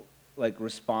of like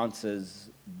responses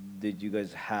did you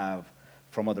guys have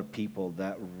from other people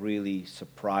that really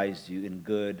surprised you in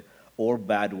good or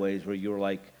bad ways, where you're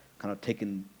like kind of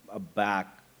taken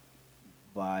aback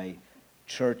by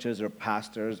churches or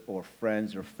pastors or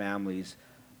friends or families?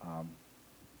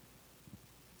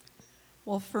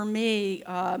 Well, for me,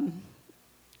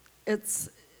 it's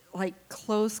like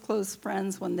close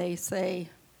friends when they say,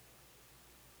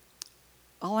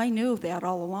 "Oh, I knew that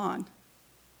all along."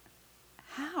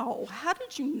 How? How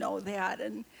did you know that?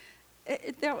 And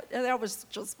that was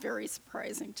just very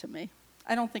surprising to me.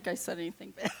 I don't think I said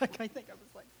anything back. I think I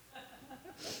was like,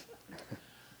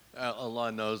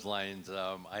 Along those lines,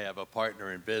 I have a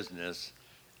partner in business,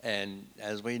 and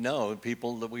as we know,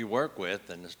 people that we work with,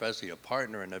 and especially a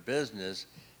partner in a business,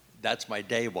 that's my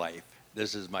day wife.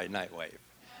 This is my night wife,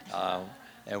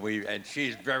 and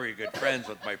she's very good friends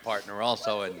with my partner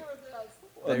also. And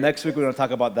Next week we're going to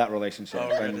talk about that relationship. oh,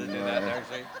 we're And, gonna do that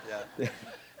next week?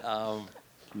 Yeah.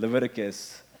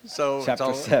 Leviticus So,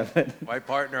 chapter 7. my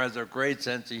partner has a great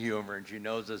sense of humor, and she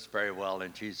knows us very well.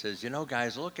 And she says,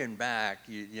 guys, looking back,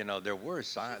 there were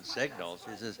signals.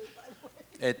 She says,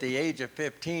 at the age of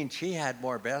 15, she had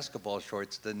more basketball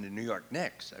shorts than the New York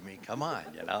Knicks. I mean, come on,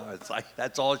 it's like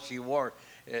that's all she wore.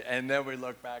 And then we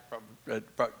look back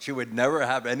she would never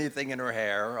have anything in her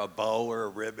hair, a bow or a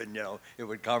ribbon, it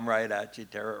would come right out, she'd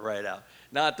tear it right out.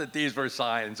 Not that these were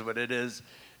signs, but it is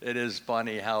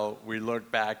funny how we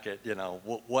look back at,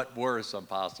 what were some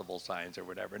possible signs or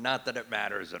whatever. Not that it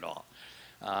matters at all.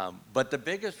 But the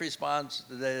biggest response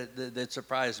that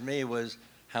surprised me was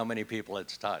how many people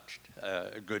it's touched.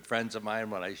 Good friends of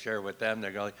mine, when I share with them,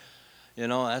 they're going,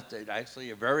 that's actually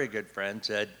a very good friend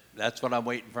said, that's what I'm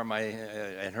waiting for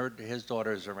and his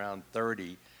daughter's around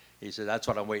 30. He said, that's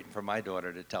what I'm waiting for my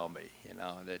daughter to tell me,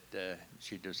 that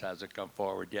she just hasn't come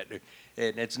forward yet.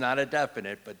 And it's not a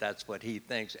definite, but that's what he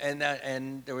thinks.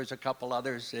 And there was a couple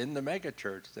others in the mega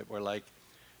church that were like,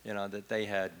 that they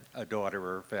had a daughter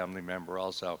or a family member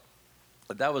also.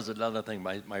 But that was another thing.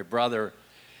 My brother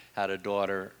had a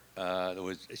daughter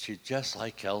she's just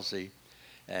like Kelsey.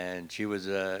 And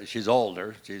she's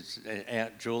older.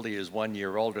 Aunt Julie is 1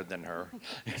 year older than her,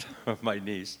 my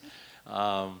niece.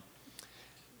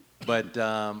 But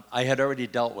I had already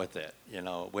dealt with it,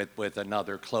 with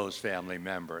another close family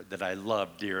member that I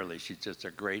love dearly. She's just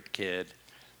a great kid.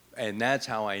 And that's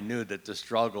how I knew that the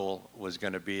struggle was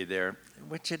going to be there,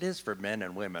 which it is for men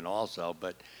and women also.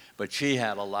 But she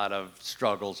had a lot of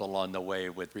struggles along the way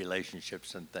with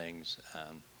relationships and things,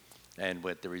 and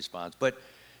with the response. But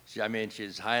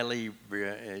she's highly,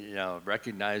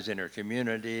 recognized in her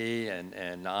community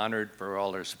and honored for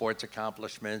all her sports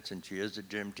accomplishments, and she is a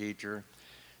gym teacher.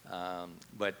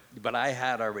 But I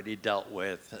had already dealt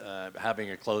with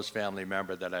having a close family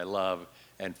member that I love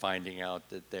and finding out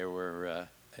that there were,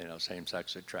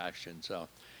 same-sex attraction. So,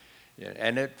 yeah.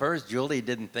 And at first, Julie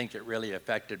didn't think it really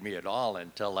affected me at all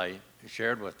until I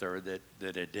shared with her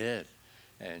that it did.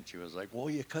 And she was like, well,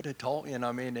 you could have told me.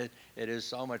 It is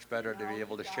so much better to be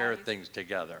able to share things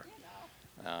together.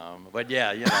 But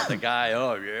yeah, the guy,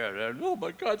 oh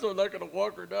my God, so I'm not going to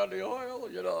walk her down the aisle.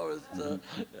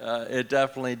 It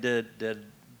definitely did.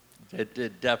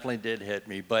 It definitely did hit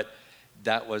me. But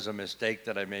that was a mistake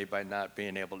that I made by not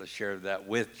being able to share that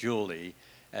with Julie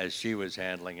as she was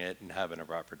handling it and having a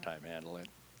proper time handling it.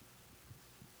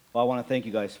 Well, I want to thank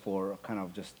you guys for kind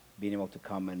of just being able to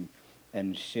come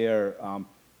and share.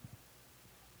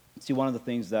 See, one of the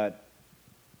things that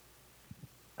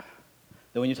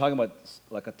when you're talking about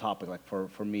like a topic, like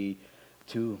for me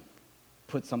to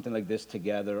put something like this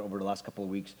together over the last couple of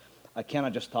weeks, I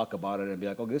cannot just talk about it and be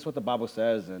like, okay, this is what the Bible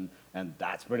says, and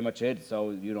that's pretty much it.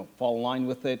 So, fall in line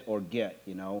with it or get,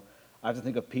 I have to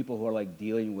think of people who are like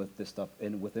dealing with this stuff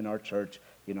within our church,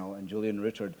 and Julie and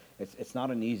Richard. It's not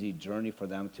an easy journey for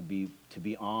them to be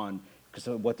on, because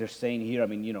of what they're saying here. I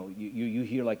mean, you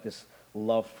hear like this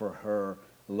love for her,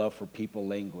 love for people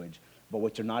language, but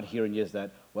what you're not hearing is that,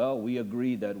 well, we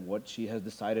agree that what she has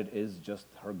decided is just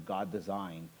her God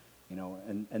design,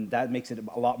 and that makes it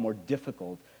a lot more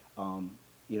difficult,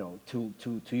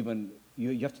 to even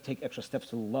you have to take extra steps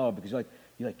to love, because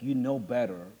you know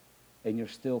better, and you're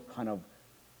still kind of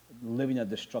living a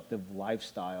destructive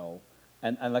lifestyle.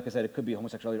 And like I said, it could be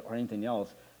homosexuality or anything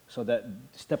else. So that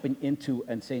stepping into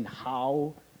and saying,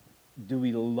 how do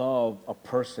we love a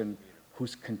person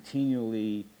who's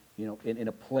continually, in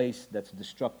a place that's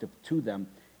destructive to them?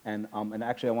 And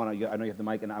actually, I know you have the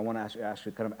mic, and I want to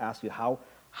ask you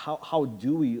how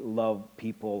do we love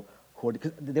people who are,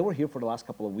 because they were here for the last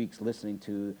couple of weeks listening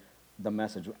to the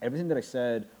message. Everything that I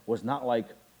said was not like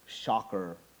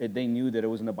shocker. They knew that it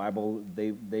was in the Bible.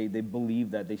 They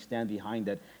believe that, they stand behind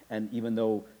it. And even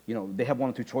though, they have one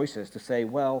or two choices to say,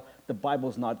 well, the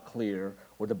Bible's not clear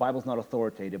or the Bible's not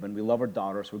authoritative and we love our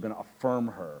daughter, so we're going to affirm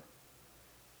her.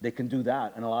 They can do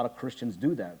that, and a lot of Christians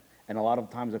do that. And a lot of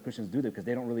times the Christians do that because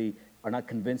they are not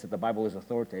convinced that the Bible is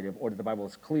authoritative or that the Bible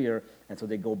is clear, and so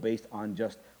they go based on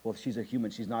just, well, she's a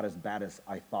human, she's not as bad as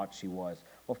I thought she was.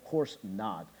 Well, of course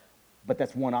not. But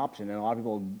that's one option, and a lot of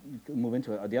people move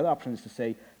into it. The other option is to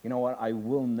say, you know what, I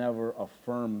will never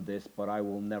affirm this, but I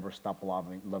will never stop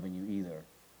loving you either.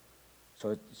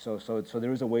 So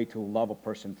there is a way to love a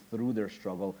person through their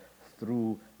struggle,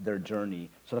 through their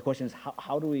journey. So the question is,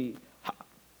 how do we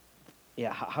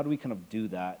kind of do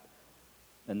that?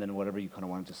 And then whatever you kind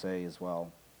of wanted to say as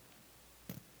well.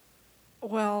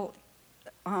 Well,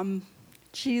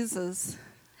 Jesus,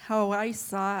 how I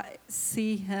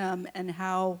see him and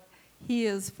how he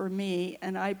is for me,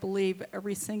 and I believe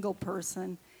every single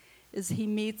person, is he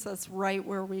meets us right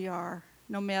where we are,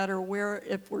 no matter where,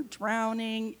 if we're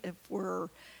drowning, if we're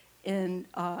in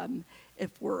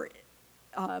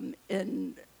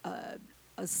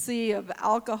a sea of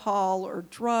alcohol or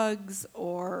drugs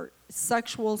or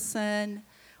sexual sin,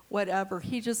 whatever.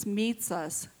 He just meets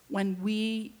us when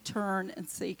we turn and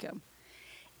seek him.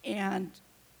 And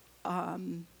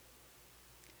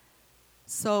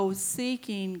so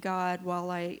seeking God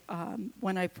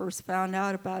when I first found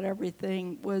out about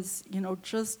everything was,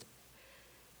 just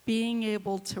being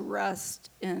able to rest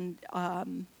in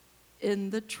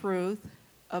the truth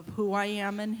of who I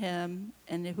am in him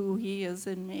and who he is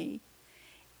in me.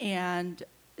 And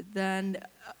then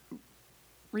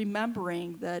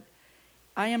remembering that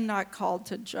I am not called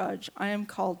to judge, I am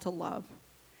called to love.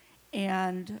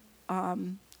 And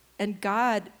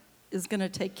God is going to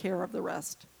take care of the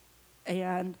rest.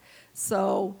 And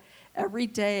so every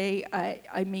day,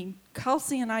 I mean,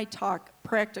 Kelsey and I talk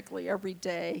practically every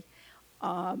day.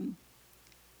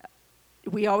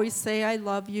 We always say, I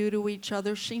love you to each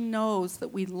other. She knows that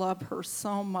we love her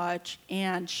so much,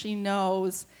 and she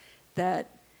knows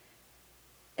that,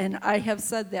 and I have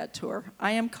said that to her,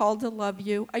 I am called to love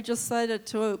you. I just said it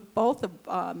to both of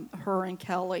her and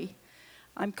Kelly.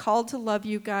 I'm called to love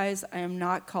you guys. I am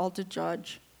not called to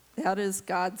judge. That is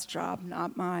God's job,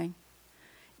 not mine.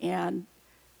 And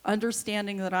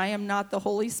understanding that I am not the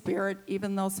Holy Spirit,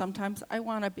 even though sometimes I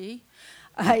want to be.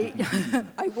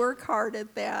 I work hard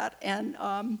at that. And,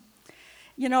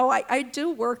 I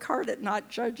do work hard at not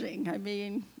judging. I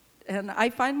mean, and I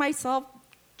find myself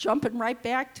jumping right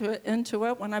back into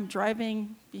it when I'm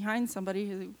driving behind somebody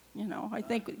who, I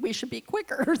think we should be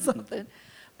quicker or something.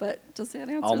 But does that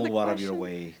answer the question? I'll move out of your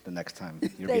way the next time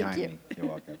you're Thank behind you. me. You're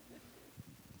welcome.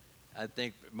 I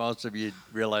think most of you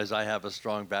realize I have a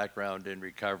strong background in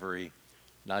recovery,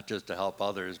 not just to help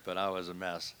others, but I was a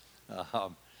mess.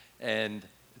 And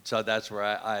so that's where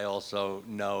I also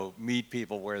meet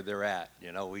people where they're at.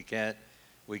 We can't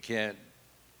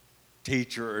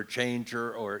teach her or change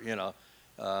her or,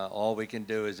 all we can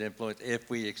do is influence if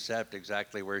we accept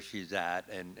exactly where she's at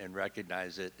and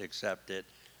recognize it, accept it,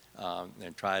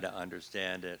 and try to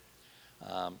understand it.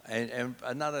 And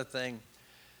another thing,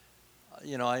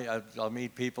 I'll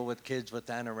meet people with kids with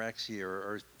anorexia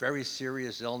or very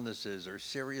serious illnesses or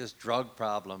serious drug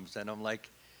problems, and I'm like,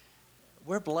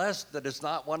 we're blessed that it's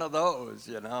not one of those,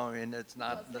 I mean, it's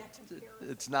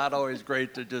not always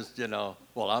great to just,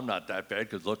 well, I'm not that bad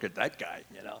because look at that guy,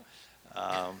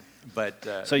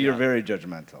 But So you're very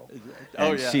judgmental.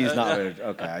 Oh, And yeah. she's not very,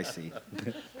 okay, I see.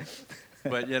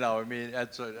 But I mean,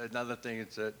 that's another thing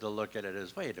is to look at it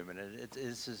as, wait a minute,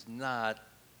 this is not,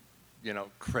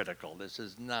 critical. This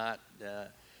is not.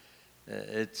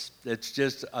 It's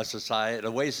just a society, the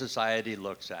way society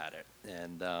looks at it,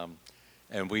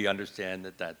 and we understand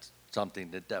that that's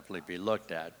something to definitely be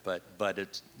looked at. But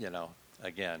it's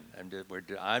again,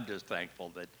 I'm just thankful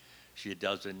that she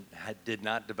did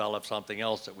not develop something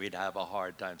else that we'd have a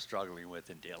hard time struggling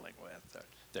with and dealing with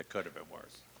that could have been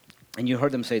worse. And you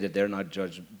heard them say that they're not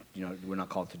judged, we're not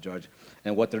called to judge.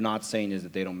 And what they're not saying is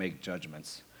that they don't make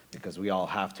judgments, because we all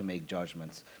have to make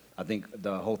judgments. I think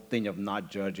the whole thing of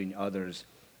not judging others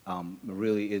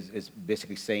really is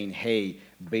basically saying, hey,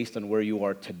 based on where you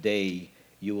are today,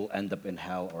 you will end up in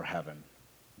hell or heaven.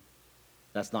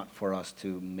 That's not for us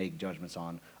to make judgments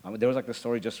on. There was like the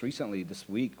story just recently, this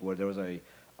week, where there was a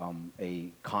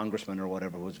congressman or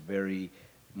whatever who was very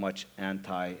much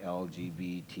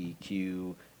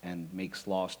anti-LGBTQ and makes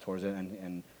laws towards it.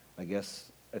 And I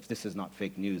guess if this is not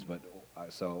fake news, but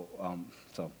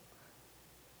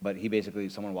but he basically,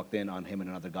 someone walked in on him and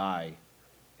another guy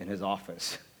in his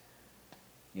office.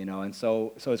 And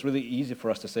so it's really easy for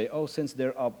us to say, oh, since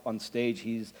they're up on stage,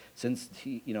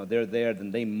 they're there,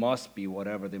 then they must be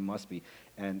whatever they must be,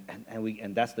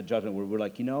 and that's the judgment where we're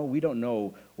like, we don't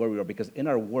know where we are, because in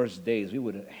our worst days we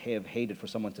would have hated for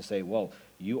someone to say, well,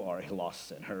 you are a lost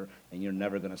sinner and you're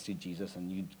never going to see Jesus, and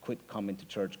you quit coming to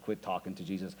church, quit talking to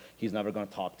Jesus. He's never going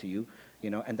to talk to you,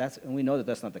 and we know that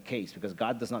that's not the case, because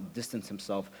God does not distance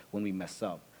himself when we mess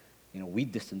up. We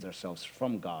distance ourselves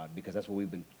from God because that's what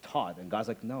we've been taught. And God's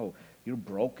like, no, you're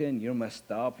broken, you're messed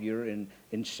up, you're in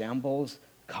shambles.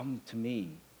 Come to me.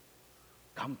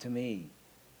 Come to me.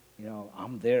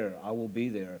 I'm there. I will be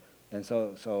there. And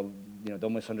so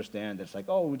don't misunderstand. It's like,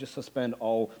 oh, we just suspend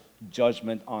all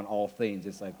judgment on all things.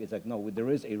 It's like no, there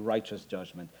is a righteous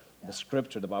judgment. The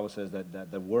scripture, the Bible says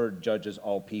that the word judges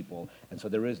all people. And so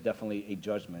there is definitely a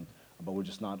judgment, but we're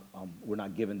just not, we're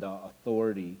not given the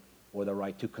authority or the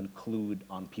right to conclude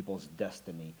on people's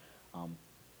destiny.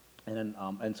 And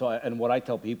what I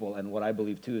tell people, and what I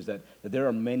believe too, is that there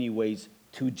are many ways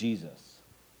to Jesus.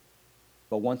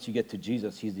 But once you get to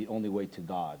Jesus, he's the only way to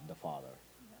God, the Father,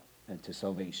 and to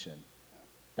salvation.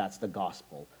 That's the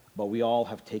gospel. But we all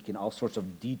have taken all sorts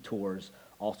of detours,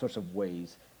 all sorts of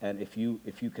ways. And if you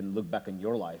can look back in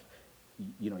your life,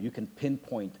 you can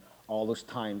pinpoint all those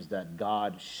times that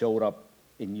God showed up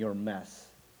in your mess.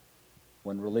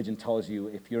 When religion tells you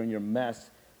if you're in your mess,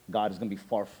 God is going to be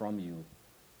far from you.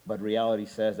 But reality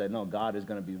says that, no, God is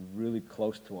going to be really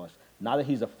close to us. Not that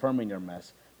he's affirming your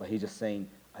mess, but he's just saying,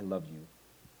 I love you.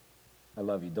 I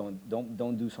love you.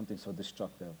 Don't do something so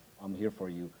destructive. I'm here for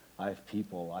you. I have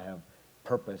people. I have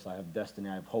purpose. I have destiny.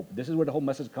 I have hope. This is where the whole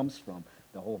message comes from.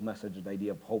 The whole message, the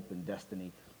idea of hope and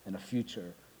destiny and a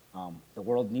future. The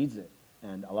world needs it.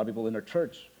 And a lot of people in our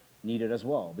church need it as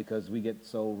well, because we get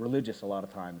so religious a lot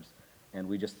of times. And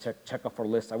we just check off our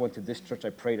list. I went to this church,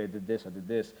 I prayed, I did this,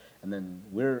 and then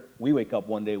we wake up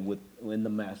one day in the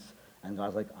mess, and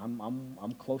God's like,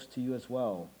 I'm close to you as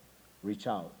well. Reach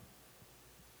out.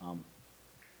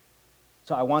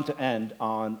 So I want to end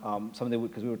on something,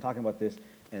 because we were talking about this,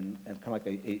 and kind of like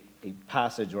a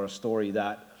passage or a story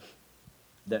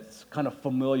that's kind of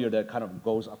familiar, that kind of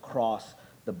goes across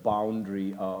the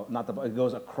boundary, it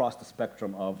goes across the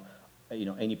spectrum of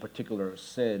any particular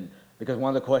sin. Because one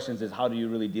of the questions is, how do you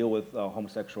really deal with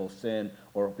homosexual sin,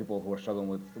 or people who are struggling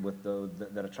with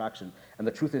that attraction? And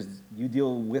the truth is, you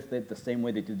deal with it the same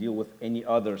way that you deal with any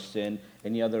other sin,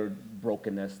 any other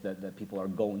brokenness that people are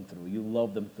going through. You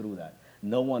love them through that.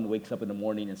 No one wakes up in the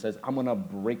morning and says, I'm going to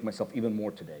break myself even more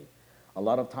today. A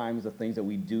lot of times the things that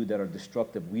we do that are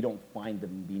destructive, we don't find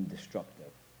them being destructive.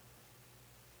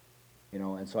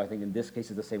 And so I think in this case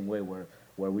it's the same way,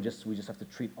 where we just have to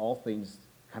treat all things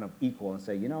kind of equal and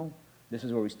say, this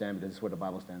is where we stand, because this is where the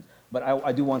Bible stands. But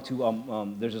I do want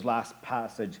to, there's this last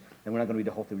passage, and we're not going to read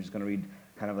the whole thing, we're just going to read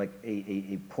kind of like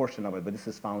a portion of it, but this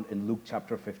is found in Luke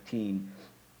chapter 15.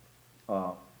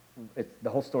 The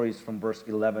whole story is from verse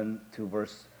 11 to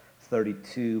verse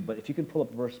 32, but if you can pull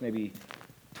up verse maybe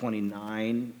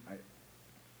 29, I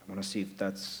want to see if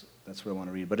that's what I want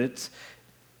to read, but it's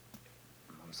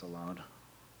so loud.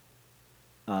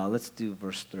 Let's do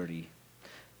verse 30.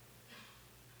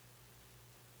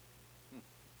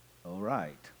 All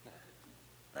right.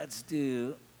 Let's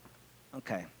do,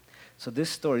 okay. So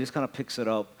this kind of picks it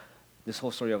up, this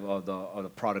whole story of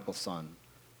the prodigal son.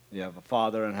 You have a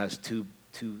father and has two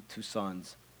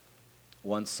sons.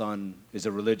 One son is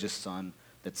a religious son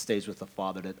that stays with the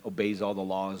father, that obeys all the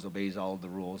laws, obeys all the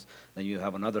rules. Then you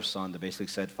have another son that basically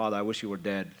said, Father, I wish you were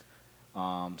dead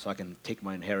so I can take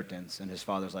my inheritance. And his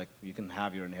father's like, you can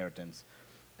have your inheritance.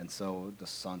 And so the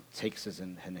son takes his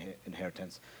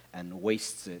inheritance and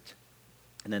wastes it.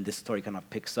 And then this story kind of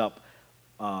picks up,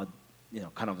 kind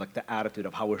of like the attitude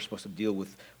of how we're supposed to deal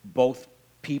with both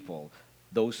people,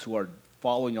 those who are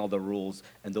following all the rules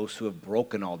and those who have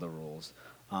broken all the rules.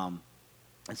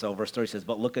 And so verse 30 says,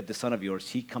 but look at the son of yours.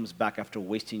 He comes back after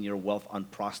wasting your wealth on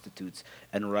prostitutes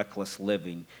and reckless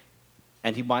living.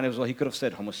 And he could have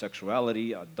said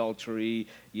homosexuality, adultery,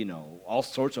 all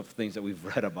sorts of things that we've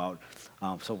read about.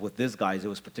 So with this guy, it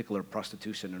was particular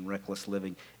prostitution and reckless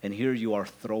living. And here you are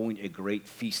throwing a great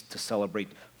feast to celebrate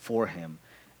for him.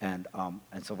 And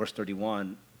so verse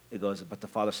 31, it goes, but the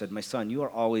father said, my son,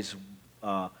 you're always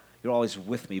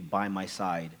with me by my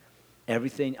side.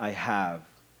 Everything I have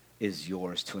is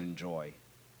yours to enjoy.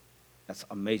 That's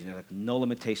amazing. There's like no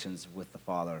limitations with the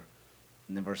father.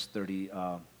 And then verse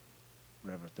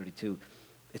 32,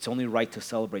 it's only right to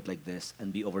celebrate like this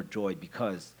and be overjoyed,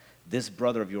 because this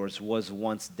brother of yours was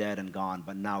once dead and gone,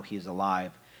 but now he is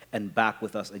alive and back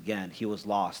with us again. He was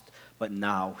lost, but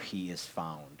now he is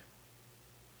found.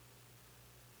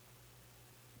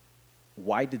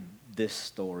 why did this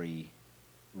story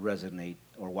resonate,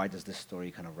 or why does this story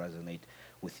kind of resonate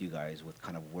with you guys, with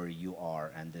kind of where you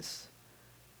are and this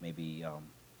maybe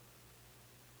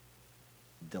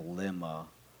dilemma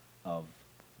of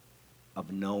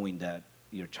knowing that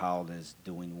your child is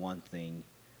doing one thing,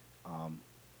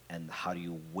 and how do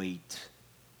you wait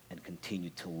and continue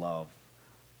to love?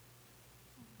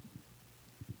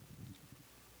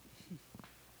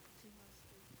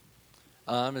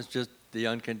 It's just the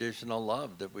unconditional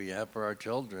love that we have for our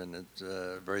children. It's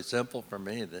very simple for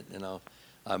me that,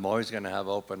 I'm always going to have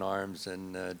open arms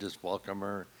and just welcome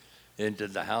her into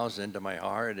the house, into my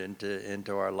heart,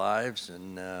 into our lives.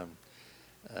 And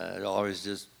always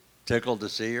just tickled to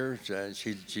see her.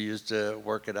 She used to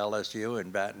work at LSU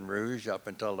in Baton Rouge up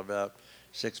until about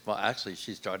 6 months. Actually,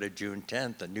 she started June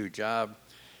 10th, a new job.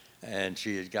 And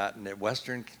she had gotten at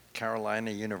Western Carolina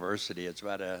University. It's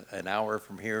about an hour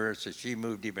from here, so she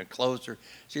moved even closer.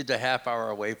 She's a half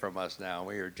hour away from us now.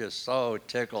 We are just so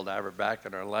tickled to have her back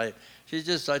in our life. She's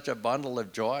just such a bundle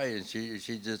of joy, and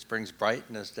she just brings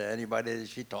brightness to anybody that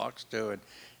she talks to.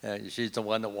 And she's the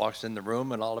one that walks in the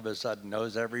room and all of a sudden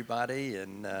knows everybody.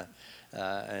 And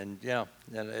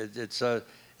it's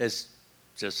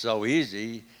just so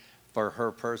easy for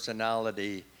her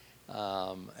personality.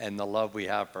 And the love we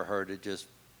have for her to just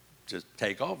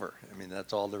take over. I mean,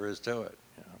 that's all there is to it.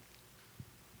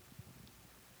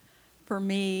 For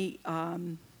me,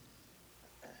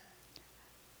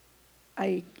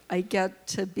 I get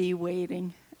to be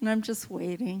waiting, and I'm just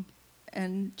waiting,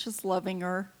 and just loving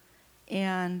her,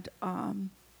 and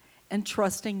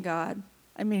trusting God.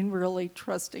 I mean, really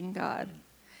trusting God,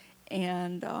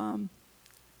 and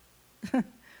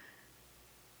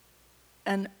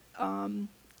and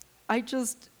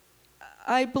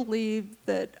I believe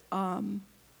that,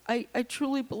 I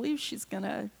truly believe she's going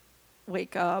to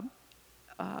wake up,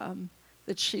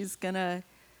 that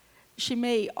she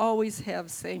may always have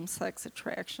same-sex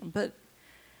attraction, but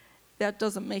that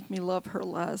doesn't make me love her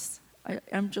less.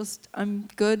 I'm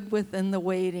good within the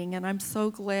waiting, and I'm so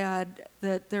glad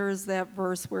that there is that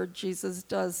verse where Jesus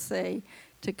does say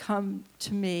to come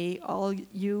to me, all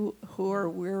you who are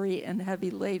weary and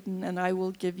heavy laden, and I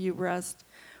will give you rest.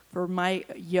 For my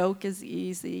yoke is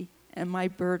easy and my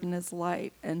burden is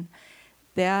light. And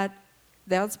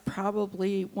that's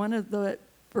probably one of the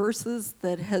verses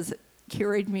that has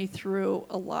carried me through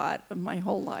a lot of my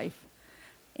whole life.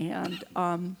 And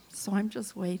so I'm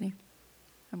just waiting.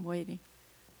 I'm waiting.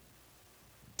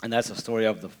 And that's the story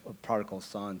of the prodigal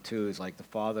son, too. Is like the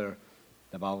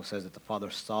Bible says that the father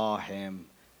saw him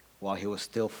while he was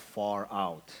still far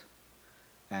out.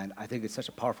 And I think it's such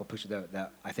a powerful picture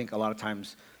that I think a lot of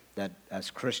times that as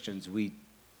Christians, we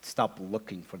stop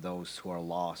looking for those who are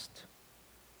lost.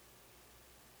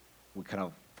 We kind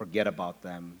of forget about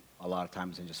them a lot of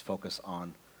times and just focus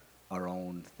on our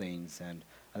own things. And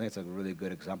I think it's a really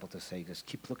good example to say, just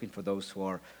keep looking for those who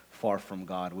are far from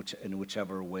God, in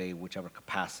whichever way, whichever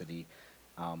capacity.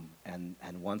 And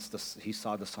once he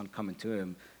saw the son coming to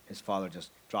him, his father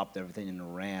just dropped everything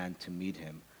and ran to meet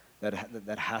him.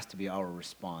 That has to be our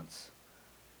response,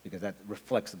 because that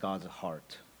reflects God's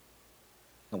heart.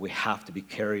 And we have to be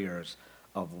carriers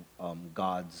of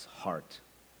God's heart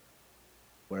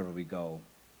wherever we go.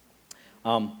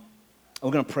 We're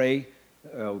going to pray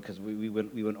because we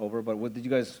went over, but what did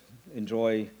you guys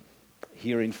enjoy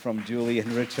hearing from Julie and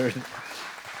Richard?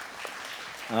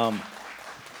 And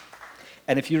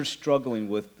if you're struggling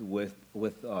with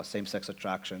same-sex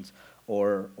attractions,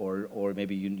 or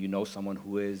maybe you know someone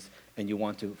who is, and you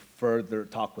want to further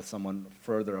talk with someone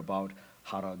further about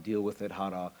how to deal with it, how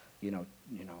to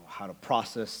how to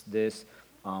process this,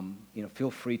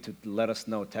 feel free to let us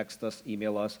know, text us,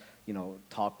 email us,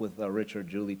 talk with Richard,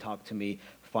 Julie, talk to me,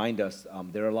 find us.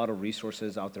 There are a lot of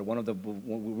resources out there.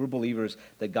 We're believers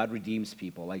that God redeems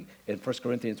people. Like in 1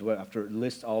 Corinthians, after it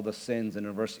lists all the sins, and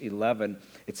in verse 11,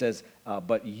 it says,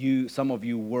 but some of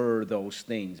you were those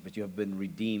things, but you have been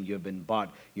redeemed, you have been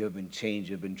bought, you have been changed,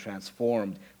 you have been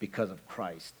transformed because of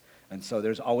Christ. And so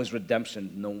there's always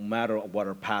redemption, no matter what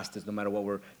our past is, no matter what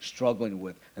we're struggling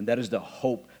with. And that is the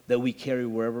hope that we carry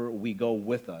wherever we go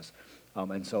with us.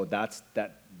 And so that's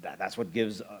what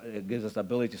gives us the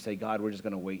ability to say, God, we're just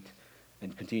going to wait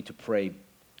and continue to pray.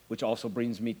 Which also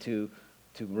brings me to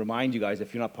remind you guys,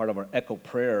 if you're not part of our Echo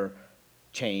Prayer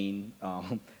chain,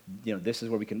 this is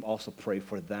where we can also pray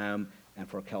for them and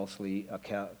for Kelsey,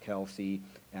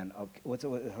 and what's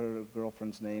her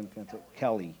girlfriend's name?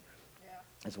 Kelly.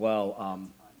 As well,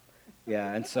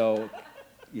 and so,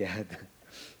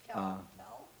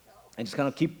 and just kind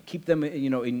of keep them,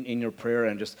 in your prayer,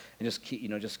 and just keep,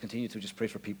 just continue to just pray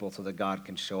for people so that God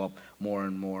can show up more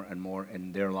and more and more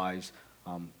in their lives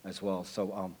as well.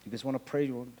 So you guys want to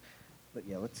pray? But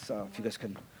yeah, let's, if you guys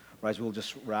can rise, we'll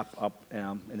just wrap up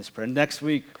in this prayer. Next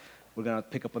week, we're going to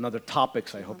pick up another topic,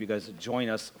 so I hope you guys join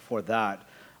us for that.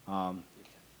 And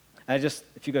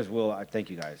if you guys will, I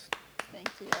thank you guys. Thank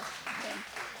you.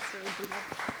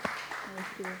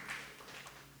 Thank you.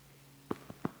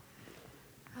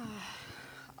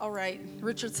 All right,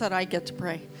 Richard said I get to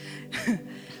pray.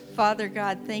 Father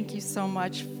God, thank you so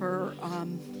much for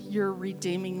your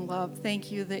redeeming love.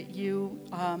 Thank you that you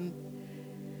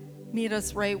meet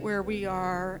us right where we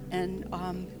are and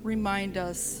remind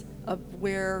us of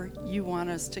where you want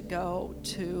us to go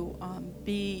to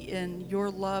be in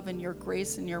your love and your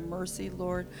grace and your mercy,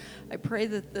 Lord. I pray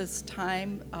that this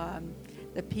time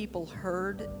that people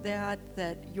heard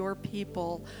that your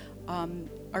people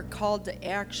are called to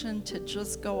action, to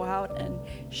just go out and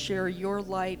share your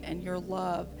light and your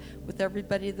love with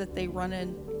everybody that they run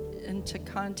into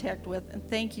contact with. And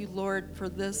thank you, Lord, for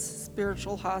this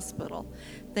spiritual hospital.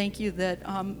 Thank you that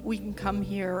we can come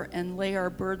here and lay our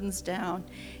burdens down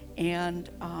and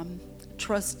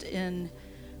trust in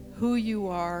who you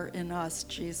are in us,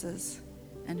 Jesus,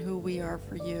 and who we are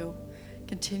for you.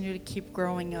 Continue to keep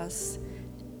growing us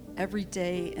every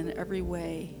day in every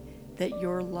way that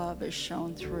your love is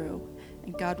shown through.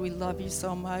 And God, we love you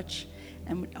so much,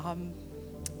 and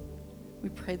we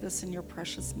pray this in your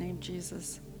precious name,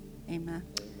 Jesus. Amen.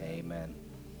 Amen.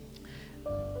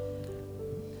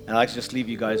 And I'd like to just leave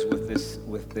you guys with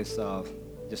this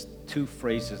just two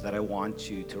phrases that I want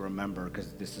you to remember,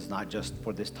 because this is not just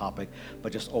for this topic,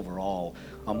 but just overall.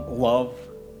 Love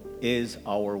is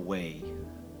our way,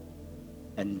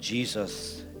 and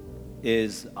Jesus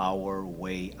is our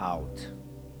way out.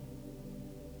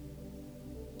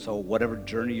 So whatever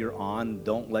journey you're on,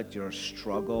 don't let your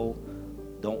struggle,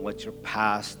 don't let your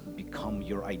past become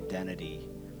your identity.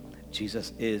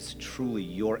 Jesus is truly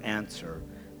your answer,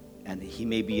 and he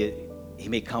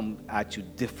may come at you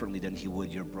differently than he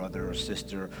would your brother or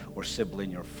sister or sibling,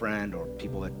 your friend, or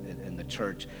people in the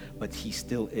church, but he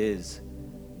still is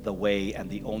the way and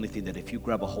the only thing that if you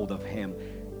grab a hold of him,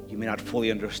 you may not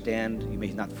fully understand, you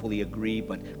may not fully agree,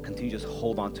 but continue to just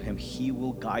hold on to him. He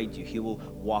will guide you. He will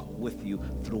walk with you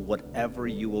through whatever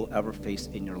you will ever face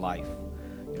in your life.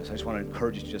 So I just want to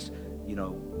encourage you to just,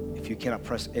 if you cannot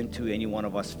press into any one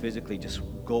of us physically, just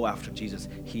go after Jesus.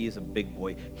 He is a big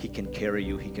boy. He can carry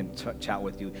you. He can chat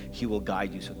with you. He will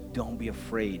guide you. So don't be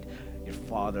afraid. Your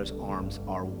Father's arms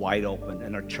are wide open,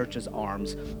 and our church's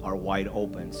arms are wide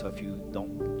open. So if you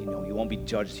don't, you won't be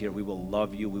judged here. We will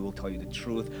love you. We will tell you the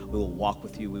truth. We will walk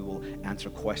with you. We will answer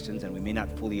questions, and we may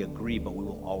not fully agree, but we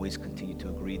will always continue to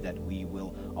agree that we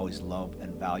will always love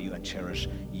and value and cherish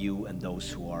you and those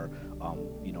who are,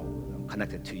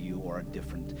 connected to you or are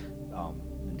different,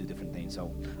 and do different things.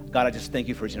 So, God, I just thank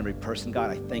you for each and every person.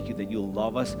 God, I thank you that you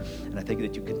love us, and I thank you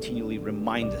that you continually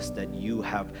remind us that you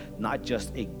have not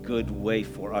just a good way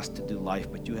for us to do life,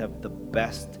 but you have the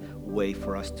best way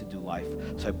for us to do life.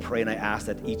 So I pray and I ask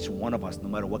that each one of us, no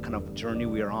matter what kind of journey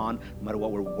we are on, no matter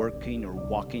what we're working or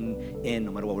walking in,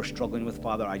 no matter what we're struggling with,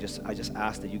 Father, I just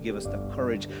ask that you give us the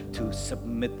courage to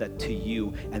submit that to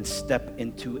you and step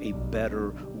into a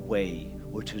better way,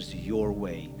 which is your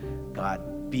way.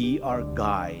 God, be our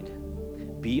guide,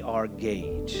 be our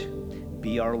gauge,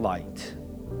 be our light.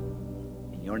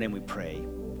 In your name we pray.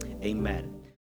 Amen.